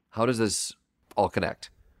misinformation. How does this all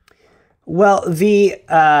connect? Well, the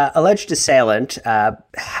alleged assailant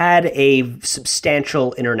had a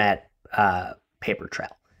substantial internet paper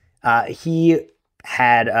trail. He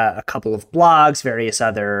had a couple of blogs, various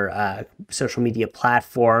other social media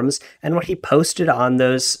platforms, and what he posted on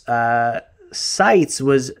those sites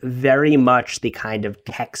was very much the kind of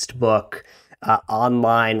textbook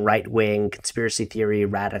online right-wing conspiracy theory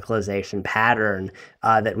radicalization pattern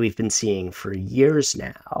that we've been seeing for years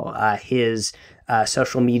now. His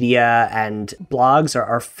social media and blogs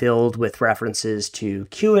are filled with references to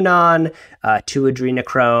QAnon, to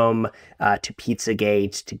adrenochrome, to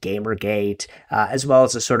Pizzagate, to Gamergate, as well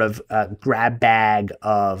as a sort of grab bag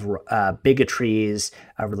of bigotries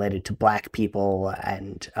related to Black people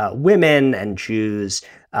and women and Jews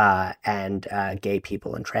and gay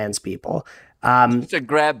people and trans people. It's a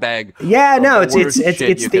grab bag. Yeah, no, it's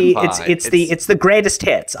the greatest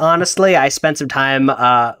hits. Honestly, I spent some time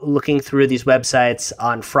looking through these websites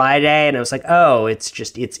on Friday, and I was like, oh,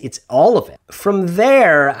 it's all of it. From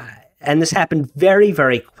there, and this happened very,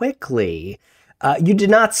 very quickly. You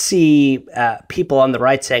did not see people on the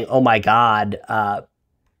right saying, "Oh my God,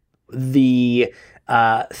 the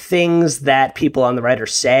things that people on the right are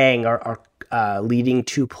saying are leading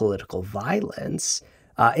to political violence."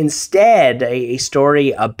 Instead, a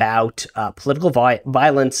story about political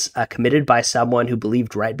violence committed by someone who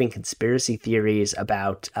believed right-wing conspiracy theories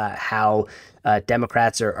about how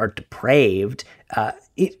Democrats are depraved.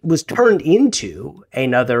 It was turned into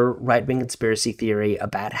another right-wing conspiracy theory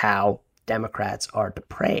about how Democrats are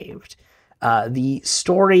depraved. The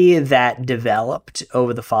story that developed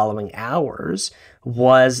over the following hours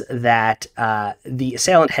was that the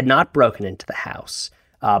assailant had not broken into the house.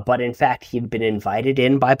 But in fact, he'd been invited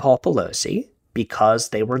in by Paul Pelosi because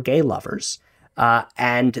they were gay lovers,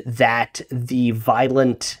 and that the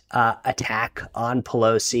violent attack on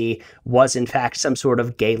Pelosi was in fact some sort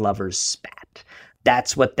of gay lovers spat.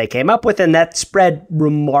 that's what they came up with, and that spread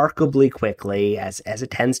remarkably quickly, as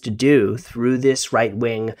it tends to do, through this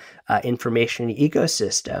right-wing information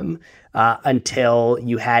ecosystem until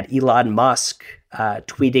you had Elon Musk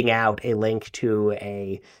tweeting out a link to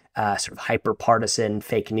a sort of hyper-partisan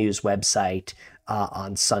fake news website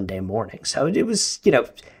on Sunday morning. So it was,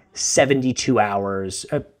 72 hours,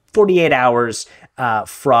 48 hours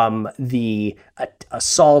from the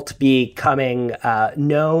assault becoming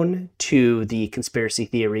known to the conspiracy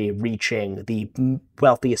theory reaching the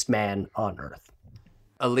wealthiest man on Earth.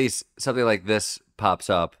 Elise, something like this pops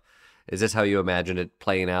up. Is this how you imagine it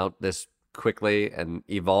playing out this quickly and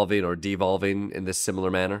evolving or devolving in this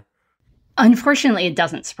similar manner? Unfortunately, it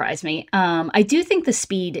doesn't surprise me. I do think the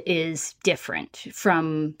speed is different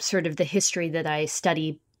from sort of the history that I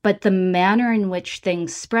study, but the manner in which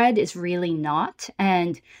things spread is really not.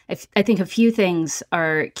 And I think a few things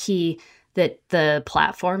are key, that the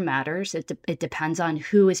platform matters. It depends on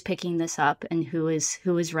who is picking this up and who is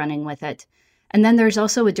running with it. And then there's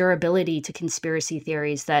also a durability to conspiracy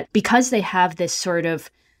theories that, because they have this sort of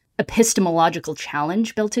epistemological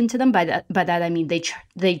challenge built into them, by that I mean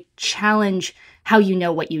they challenge how you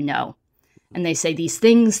know what you know. And they say these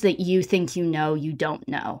things that you think you know, you don't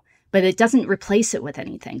know. But it doesn't replace it with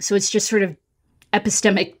anything. So it's just sort of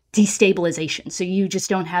epistemic destabilization. So you just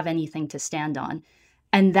don't have anything to stand on.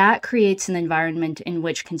 And that creates an environment in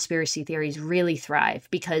which conspiracy theories really thrive,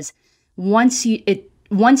 because once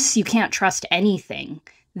you can't trust anything,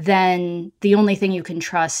 then the only thing you can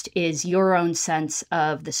trust is your own sense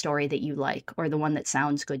of the story that you like, or the one that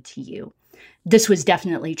sounds good to you. This was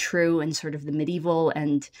definitely true in sort of the medieval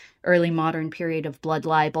and early modern period of blood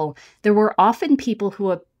libel. There were often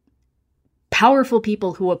powerful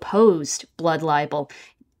people who opposed blood libel.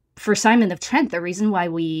 For Simon of Trent, the reason why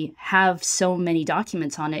we have so many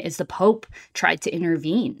documents on it is the Pope tried to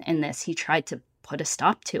intervene in this. He tried to put a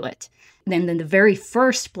stop to it. And then the very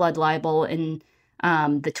first blood libel in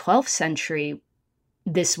the 12th century,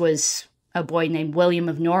 this was a boy named William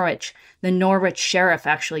of Norwich. The Norwich sheriff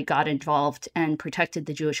actually got involved and protected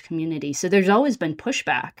the Jewish community. So there's always been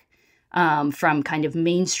pushback from kind of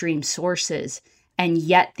mainstream sources. And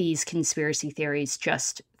yet these conspiracy theories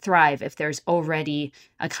just thrive if there's already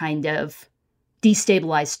a kind of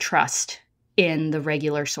destabilized trust in the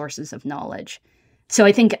regular sources of knowledge. So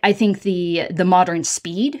I think the modern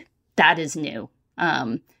speed, that is new,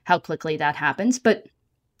 how quickly that happens. But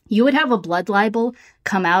you would have a blood libel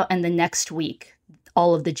come out, and the next week,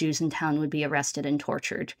 all of the Jews in town would be arrested and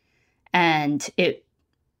tortured. And it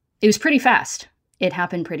was pretty fast. It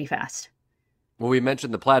happened pretty fast. Well, we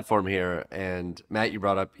mentioned the platform here, and Matt, you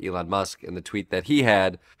brought up Elon Musk and the tweet that he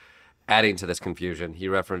had adding to this confusion. He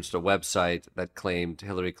referenced a website that claimed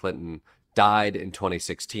Hillary Clinton died in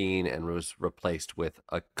 2016 and was replaced with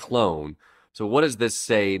a clone. So what does this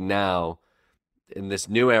say now in this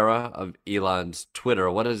new era of Elon's Twitter?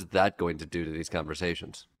 What is that going to do to these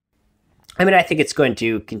conversations? I mean, I think it's going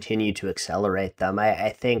to continue to accelerate them. I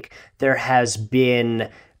think there has been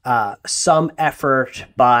some effort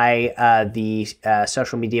by the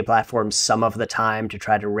social media platforms some of the time to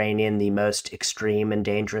try to rein in the most extreme and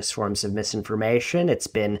dangerous forms of misinformation. It's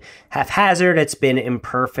been haphazard, it's been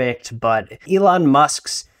imperfect, but Elon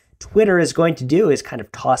Musk's Twitter is going to do is kind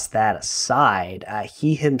of toss that aside.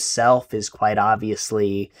 He himself is quite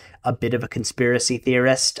obviously a bit of a conspiracy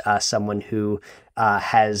theorist, someone who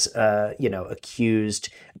has accused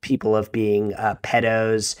people of being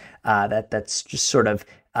pedos. That's just sort of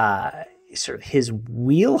his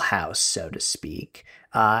wheelhouse, so to speak.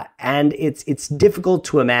 And it's difficult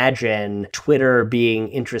to imagine Twitter being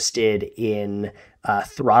interested in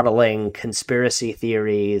throttling conspiracy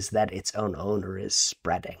theories that its own owner is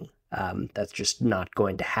spreading. That's just not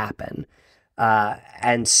going to happen.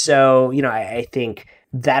 And so, I think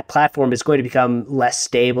that platform is going to become less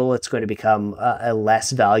stable. It's going to become a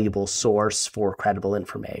less valuable source for credible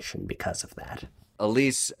information because of that.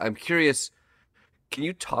 Elise, I'm curious, can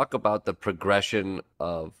you talk about the progression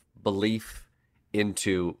of belief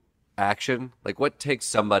into action? Like, what takes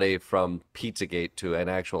somebody from Pizzagate to an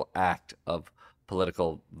actual act of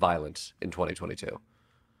political violence in 2022?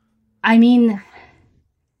 I mean,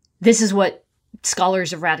 this is what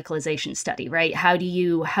scholars of radicalization study, right? How do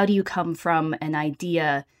you come from an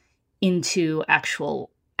idea into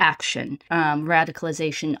actual action?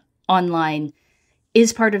 Radicalization online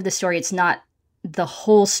is part of the story. It's not the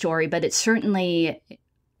whole story, but it certainly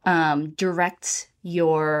directs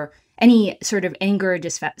any sort of anger or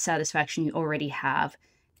dissatisfaction you already have.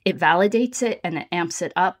 It validates it and it amps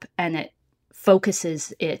it up and it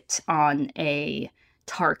focuses it on a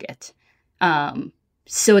target.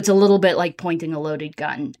 So it's a little bit like pointing a loaded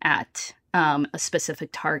gun at a specific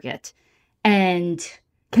target. And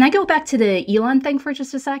can I go back to the Elon thing for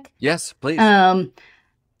just a sec? Yes, please.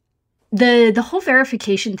 The whole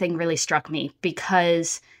verification thing really struck me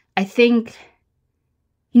because I think,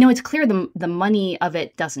 it's clear the money of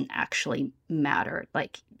it doesn't actually matter.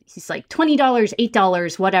 Like, he's like $20,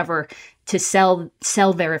 $8, whatever, to sell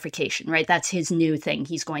verification, right? That's his new thing.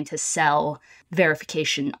 He's going to sell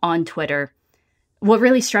verification on Twitter. What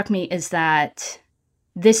really struck me is that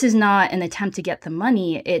this is not an attempt to get the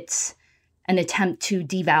money. It's an attempt to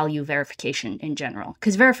devalue verification in general.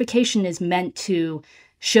 Because verification is meant to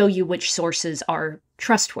show you which sources are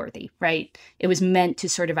trustworthy, right? It was meant to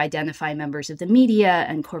sort of identify members of the media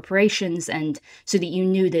and corporations, and so that you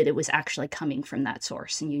knew that it was actually coming from that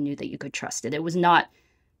source and you knew that you could trust it. It was not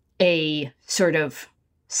a sort of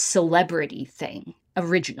celebrity thing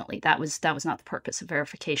originally. That was not the purpose of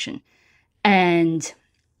verification. And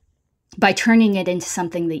by turning it into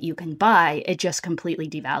something that you can buy, it just completely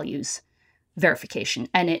devalues verification,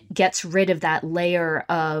 and it gets rid of that layer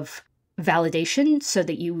of validation so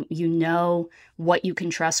that you know what you can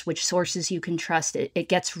trust, which sources you can trust. It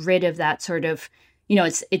gets rid of that sort of,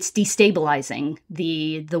 it's destabilizing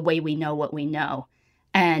the way we know what we know.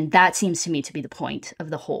 And that seems to me to be the point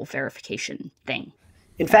of the whole verification thing.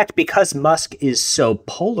 In fact, because Musk is so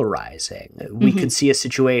polarizing, we could see a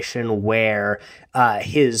situation where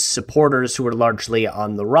his supporters, who are largely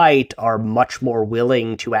on the right, are much more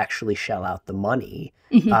willing to actually shell out the money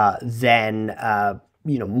than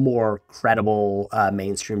more credible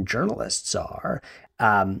mainstream journalists are.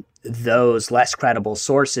 Those less credible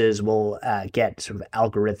sources will get sort of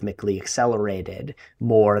algorithmically accelerated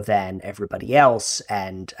more than everybody else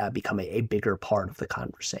and become a bigger part of the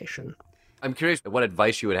conversation. I'm curious what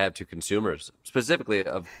advice you would have to consumers, specifically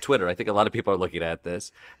of Twitter. I think a lot of people are looking at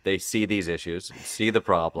this. They see these issues, see the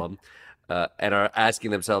problem, and are asking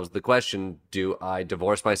themselves the question, do I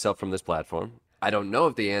divorce myself from this platform? I don't know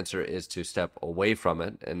if the answer is to step away from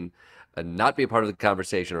it and not be a part of the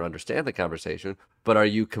conversation or understand the conversation, but are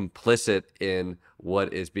you complicit in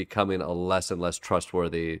what is becoming a less and less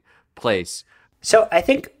trustworthy place? So I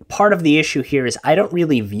think part of the issue here is I don't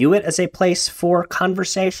really view it as a place for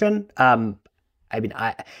conversation. I tweet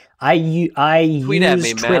at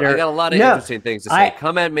me, Twitter. Matt. I got a lot of interesting things to say.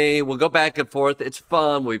 Come at me. We'll go back and forth. It's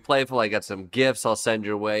fun. We playful. I got some gifts I'll send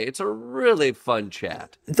your way. It's a really fun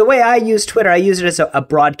chat. The way I use Twitter, I use it as a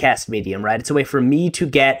broadcast medium, right? It's a way for me to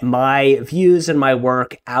get my views and my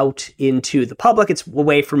work out into the public. It's a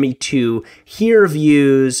way for me to hear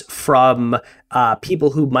views from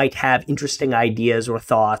people who might have interesting ideas or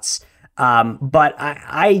thoughts. But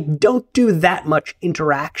I don't do that much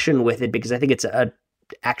interaction with it because I think it's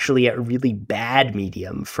actually a really bad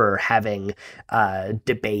medium for having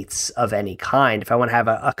debates of any kind. If I want to have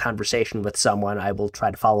a conversation with someone, I will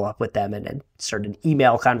try to follow up with them and start an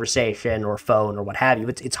email conversation or phone or what have you.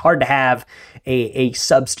 It's hard to have a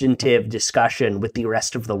substantive discussion with the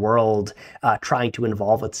rest of the world trying to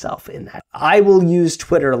involve itself in that. I will use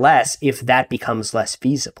Twitter less if that becomes less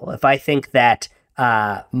feasible. If I think that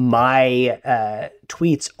my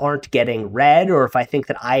tweets aren't getting read, or if I think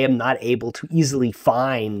that I am not able to easily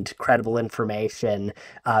find credible information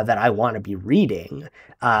that I want to be reading,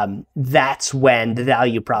 that's when the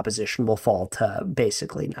value proposition will fall to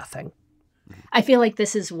basically nothing. I feel like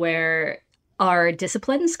this is where our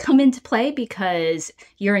disciplines come into play because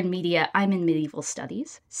you're in media, I'm in medieval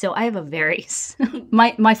studies. So I have a very,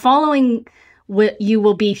 my following, what you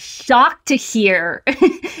will be shocked to hear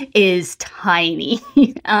is tiny.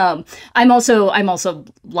 I'm also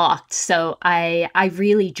locked, so I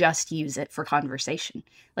really just use it for conversation.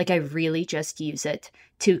 Like I really just use it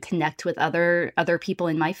to connect with other people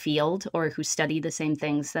in my field or who study the same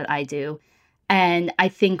things that I do. And I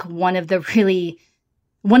think one of the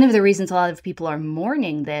reasons a lot of people are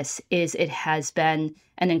mourning this is it has been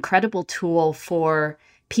an incredible tool for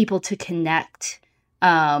people to connect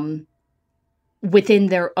within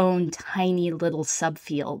their own tiny little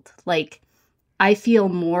subfield. Like, I feel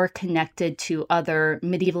more connected to other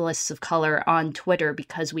medievalists of color on Twitter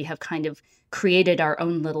because we have kind of created our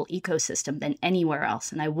own little ecosystem than anywhere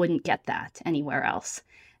else, and I wouldn't get that anywhere else.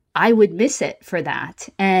 I would miss it for that.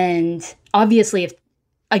 And obviously, if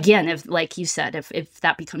like you said, if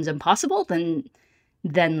that becomes impossible, then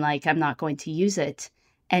like I'm not going to use it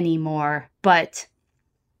anymore. But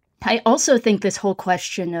I also think this whole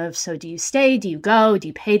question of, so do you stay, do you go, do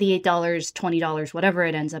you pay the $8, $20, whatever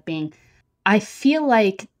it ends up being, I feel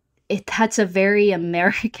like that's a very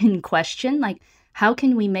American question. Like, how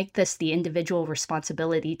can we make this the individual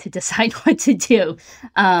responsibility to decide what to do?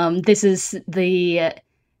 This is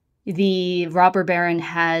the robber baron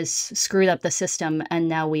has screwed up the system and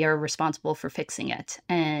now we are responsible for fixing it.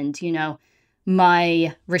 And,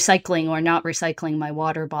 my recycling or not recycling my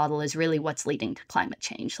water bottle is really what's leading to climate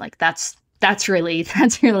change. Like that's really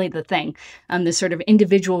the thing. The sort of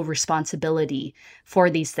individual responsibility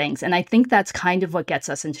for these things. And I think that's kind of what gets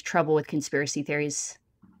us into trouble with conspiracy theories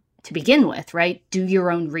to begin with, right? Do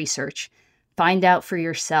your own research, find out for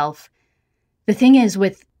yourself. The thing is,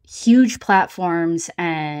 with huge platforms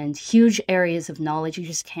and huge areas of knowledge, you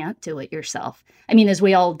just can't do it yourself. I mean, as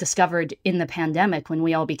we all discovered in the pandemic when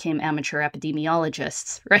we all became amateur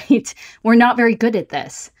epidemiologists, right? We're not very good at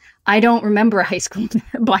this. I don't remember high school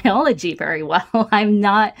biology very well. I'm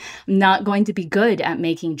not going to be good at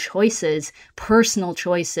making choices, personal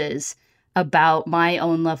choices about my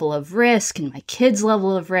own level of risk and my kids'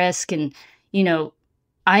 level of risk. And,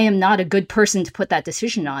 I am not a good person to put that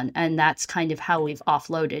decision on. And that's kind of how we've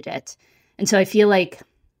offloaded it. And so I feel like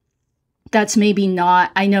that's maybe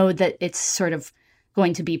not, I know that it's sort of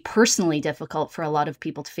going to be personally difficult for a lot of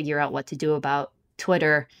people to figure out what to do about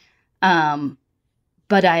Twitter. But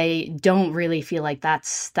I don't really feel like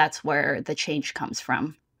that's where the change comes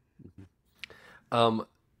from.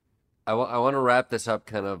 I want to wrap this up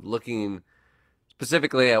kind of looking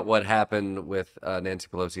specifically at what happened with Nancy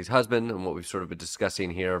Pelosi's husband and what we've sort of been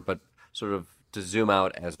discussing here, but sort of to zoom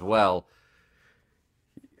out as well.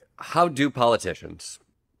 How do politicians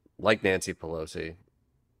like Nancy Pelosi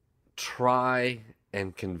try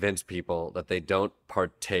and convince people that they don't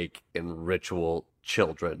partake in ritual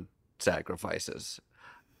children sacrifices?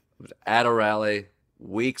 I was at a rally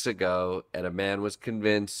weeks ago, and a man was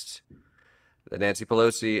convinced that Nancy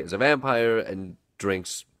Pelosi is a vampire and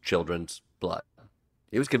drinks children's blood.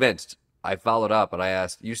 He was convinced. I followed up and I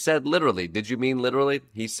asked, you said literally. Did you mean literally?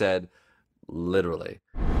 He said literally.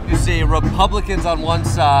 You see Republicans on one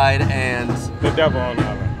side and the devil on the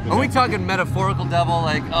other. Are we talking metaphorical devil,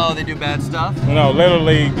 like, oh, they do bad stuff? No,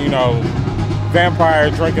 literally,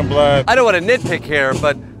 vampire drinking blood. I don't want to nitpick here,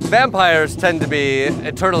 but vampires tend to be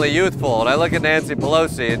eternally youthful. And I look at Nancy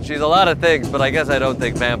Pelosi and she's a lot of things, but I guess I don't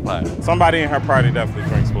think vampire. Somebody in her party definitely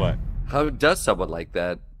drinks blood. How does someone like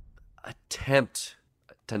that attempt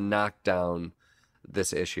to knock down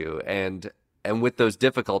this issue? And with those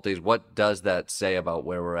difficulties, what does that say about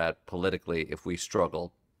where we're at politically if we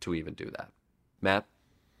struggle to even do that? Matt?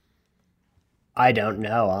 I don't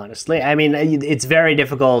know, honestly. I mean, it's very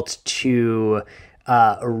difficult to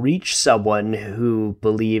reach someone who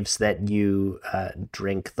believes that you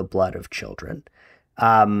drink the blood of children.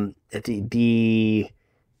 I think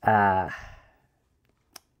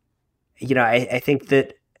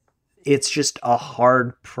that it's just a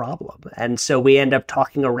hard problem. And so we end up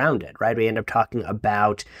talking around it, right? We end up talking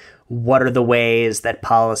about what are the ways that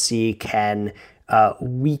policy can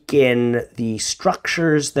weaken the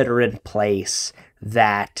structures that are in place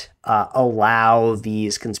that allow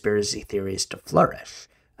these conspiracy theories to flourish.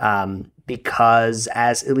 Because,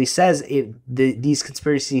 as Elise says, these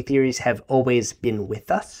conspiracy theories have always been with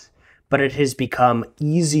us, but it has become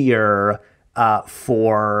easier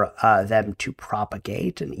for them to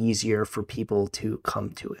propagate and easier for people to come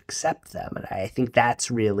to accept them. And I think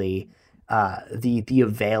that's really the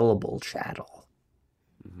available channel.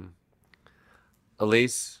 Mm-hmm.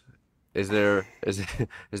 Elise, is there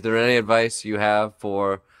any advice you have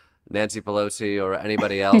for Nancy Pelosi or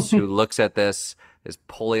anybody else who looks at this, is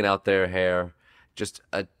pulling out their hair, just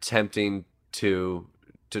attempting to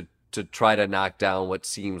try to knock down what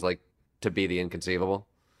seems like to be the inconceivable?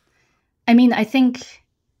 I mean, I think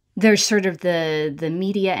there's sort of the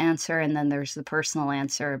media answer, and then there's the personal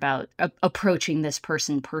answer about approaching this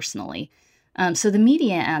person personally. So the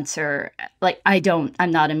media answer, like,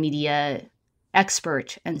 I'm not a media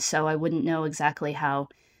expert, and so I wouldn't know exactly how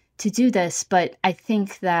to do this, but I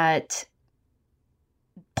think that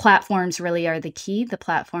platforms really are the key, the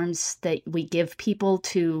platforms that we give people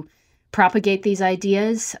to propagate these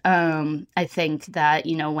ideas. I think that,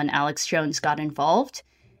 when Alex Jones got involved,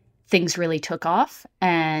 things really took off.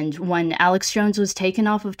 And when Alex Jones was taken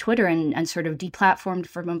off of Twitter and sort of deplatformed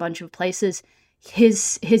from a bunch of places,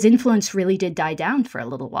 his influence really did die down for a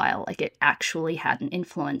little while. Like, it actually had an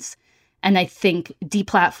influence. And I think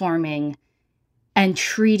deplatforming and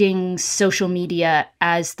treating social media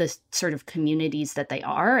as the sort of communities that they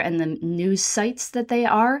are and the news sites that they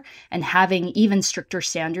are, and having even stricter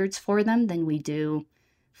standards for them than we do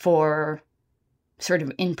for sort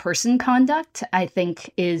of in-person conduct, I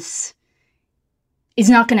think is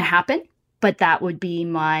not going to happen. But that would be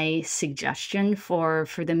my suggestion for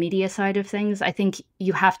the media side of things. I think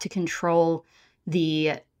you have to control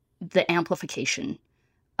the amplification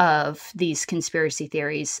of these conspiracy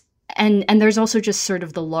theories. And there's also just sort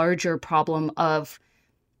of the larger problem of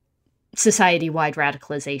society-wide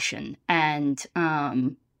radicalization. And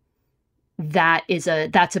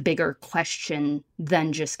that's a bigger question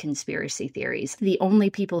than just conspiracy theories. The only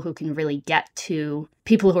people who can really get to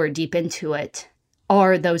people who are deep into it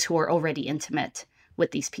are those who are already intimate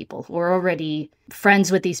with these people, who are already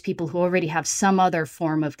friends with these people, who already have some other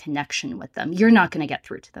form of connection with them. You're not going to get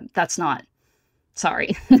through to them. That's not.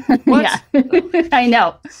 Sorry. What? Yeah. I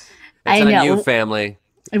know. It's on you, family.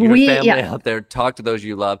 Your family out there. Talk to those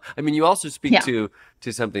you love. I mean, you also speak to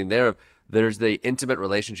something there. There's the intimate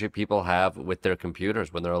relationship people have with their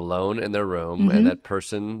computers when they're alone in their room, and that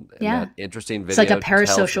person, and that interesting video. It's like a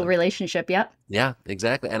parasocial relationship. Yep. Yeah,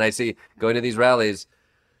 exactly. And I see going to these rallies,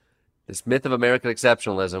 this myth of American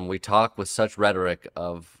exceptionalism, we talk with such rhetoric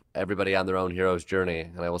of everybody on their own hero's journey.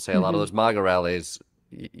 And I will say a lot of those MAGA rallies,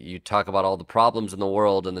 you talk about all the problems in the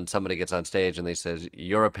world, and then somebody gets on stage and they says,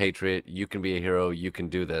 you're a patriot, you can be a hero, you can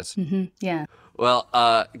do this. Yeah. Well,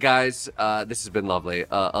 guys, this has been lovely.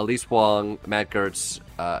 Elise Wong, Matt Gertz,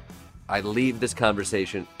 I leave this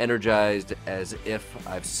conversation energized as if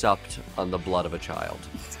I've supped on the blood of a child.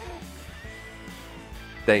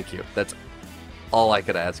 Thank you. That's all I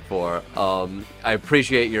could ask for. I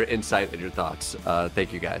appreciate your insight and your thoughts.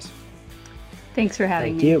 Thank you, guys. Thanks for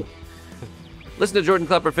having me. Thank you. Listen to Jordan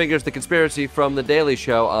Klepper Fingers The Conspiracy from The Daily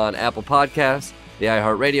Show on Apple Podcasts, the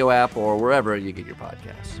iHeartRadio app, or wherever you get your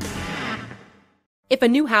podcasts. If a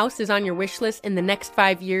new house is on your wish list in the next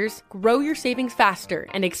 5 years, grow your savings faster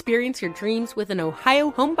and experience your dreams with an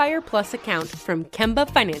Ohio Homebuyer Plus account from Kemba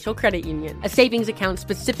Financial Credit Union. A savings account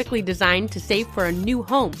specifically designed to save for a new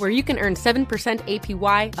home, where you can earn 7%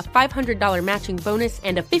 APY, a $500 matching bonus,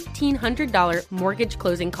 and a $1,500 mortgage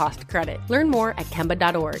closing cost credit. Learn more at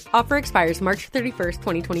Kemba.org. Offer expires March 31st,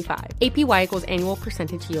 2025. APY equals annual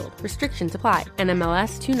percentage yield. Restrictions apply.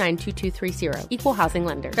 NMLS 292230. Equal housing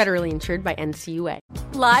lender. Federally insured by NCUA.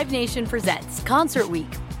 Live Nation presents Concert Week.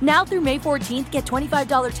 Now through May 14th, get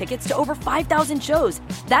 $25 tickets to over 5,000 shows.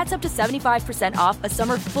 That's up to 75% off a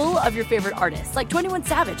summer full of your favorite artists like 21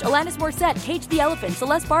 Savage, Alanis Morissette, Cage the Elephant,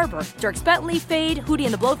 Celeste Barber, Dierks Bentley, Fade, Hootie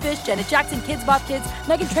and the Blowfish, Janet Jackson, Kids Bop Kids,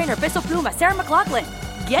 Meghan Trainor, Peso Pluma, Sarah McLachlan.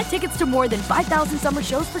 Get tickets to more than 5,000 summer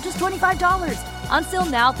shows for just $25. On sale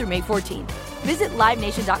now through May 14th. Visit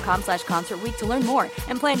livenation.com/concertweek to learn more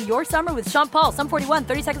and plan your summer with Sean Paul, Sum 41,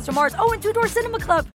 30 Seconds to Mars, and Two Door Cinema Club.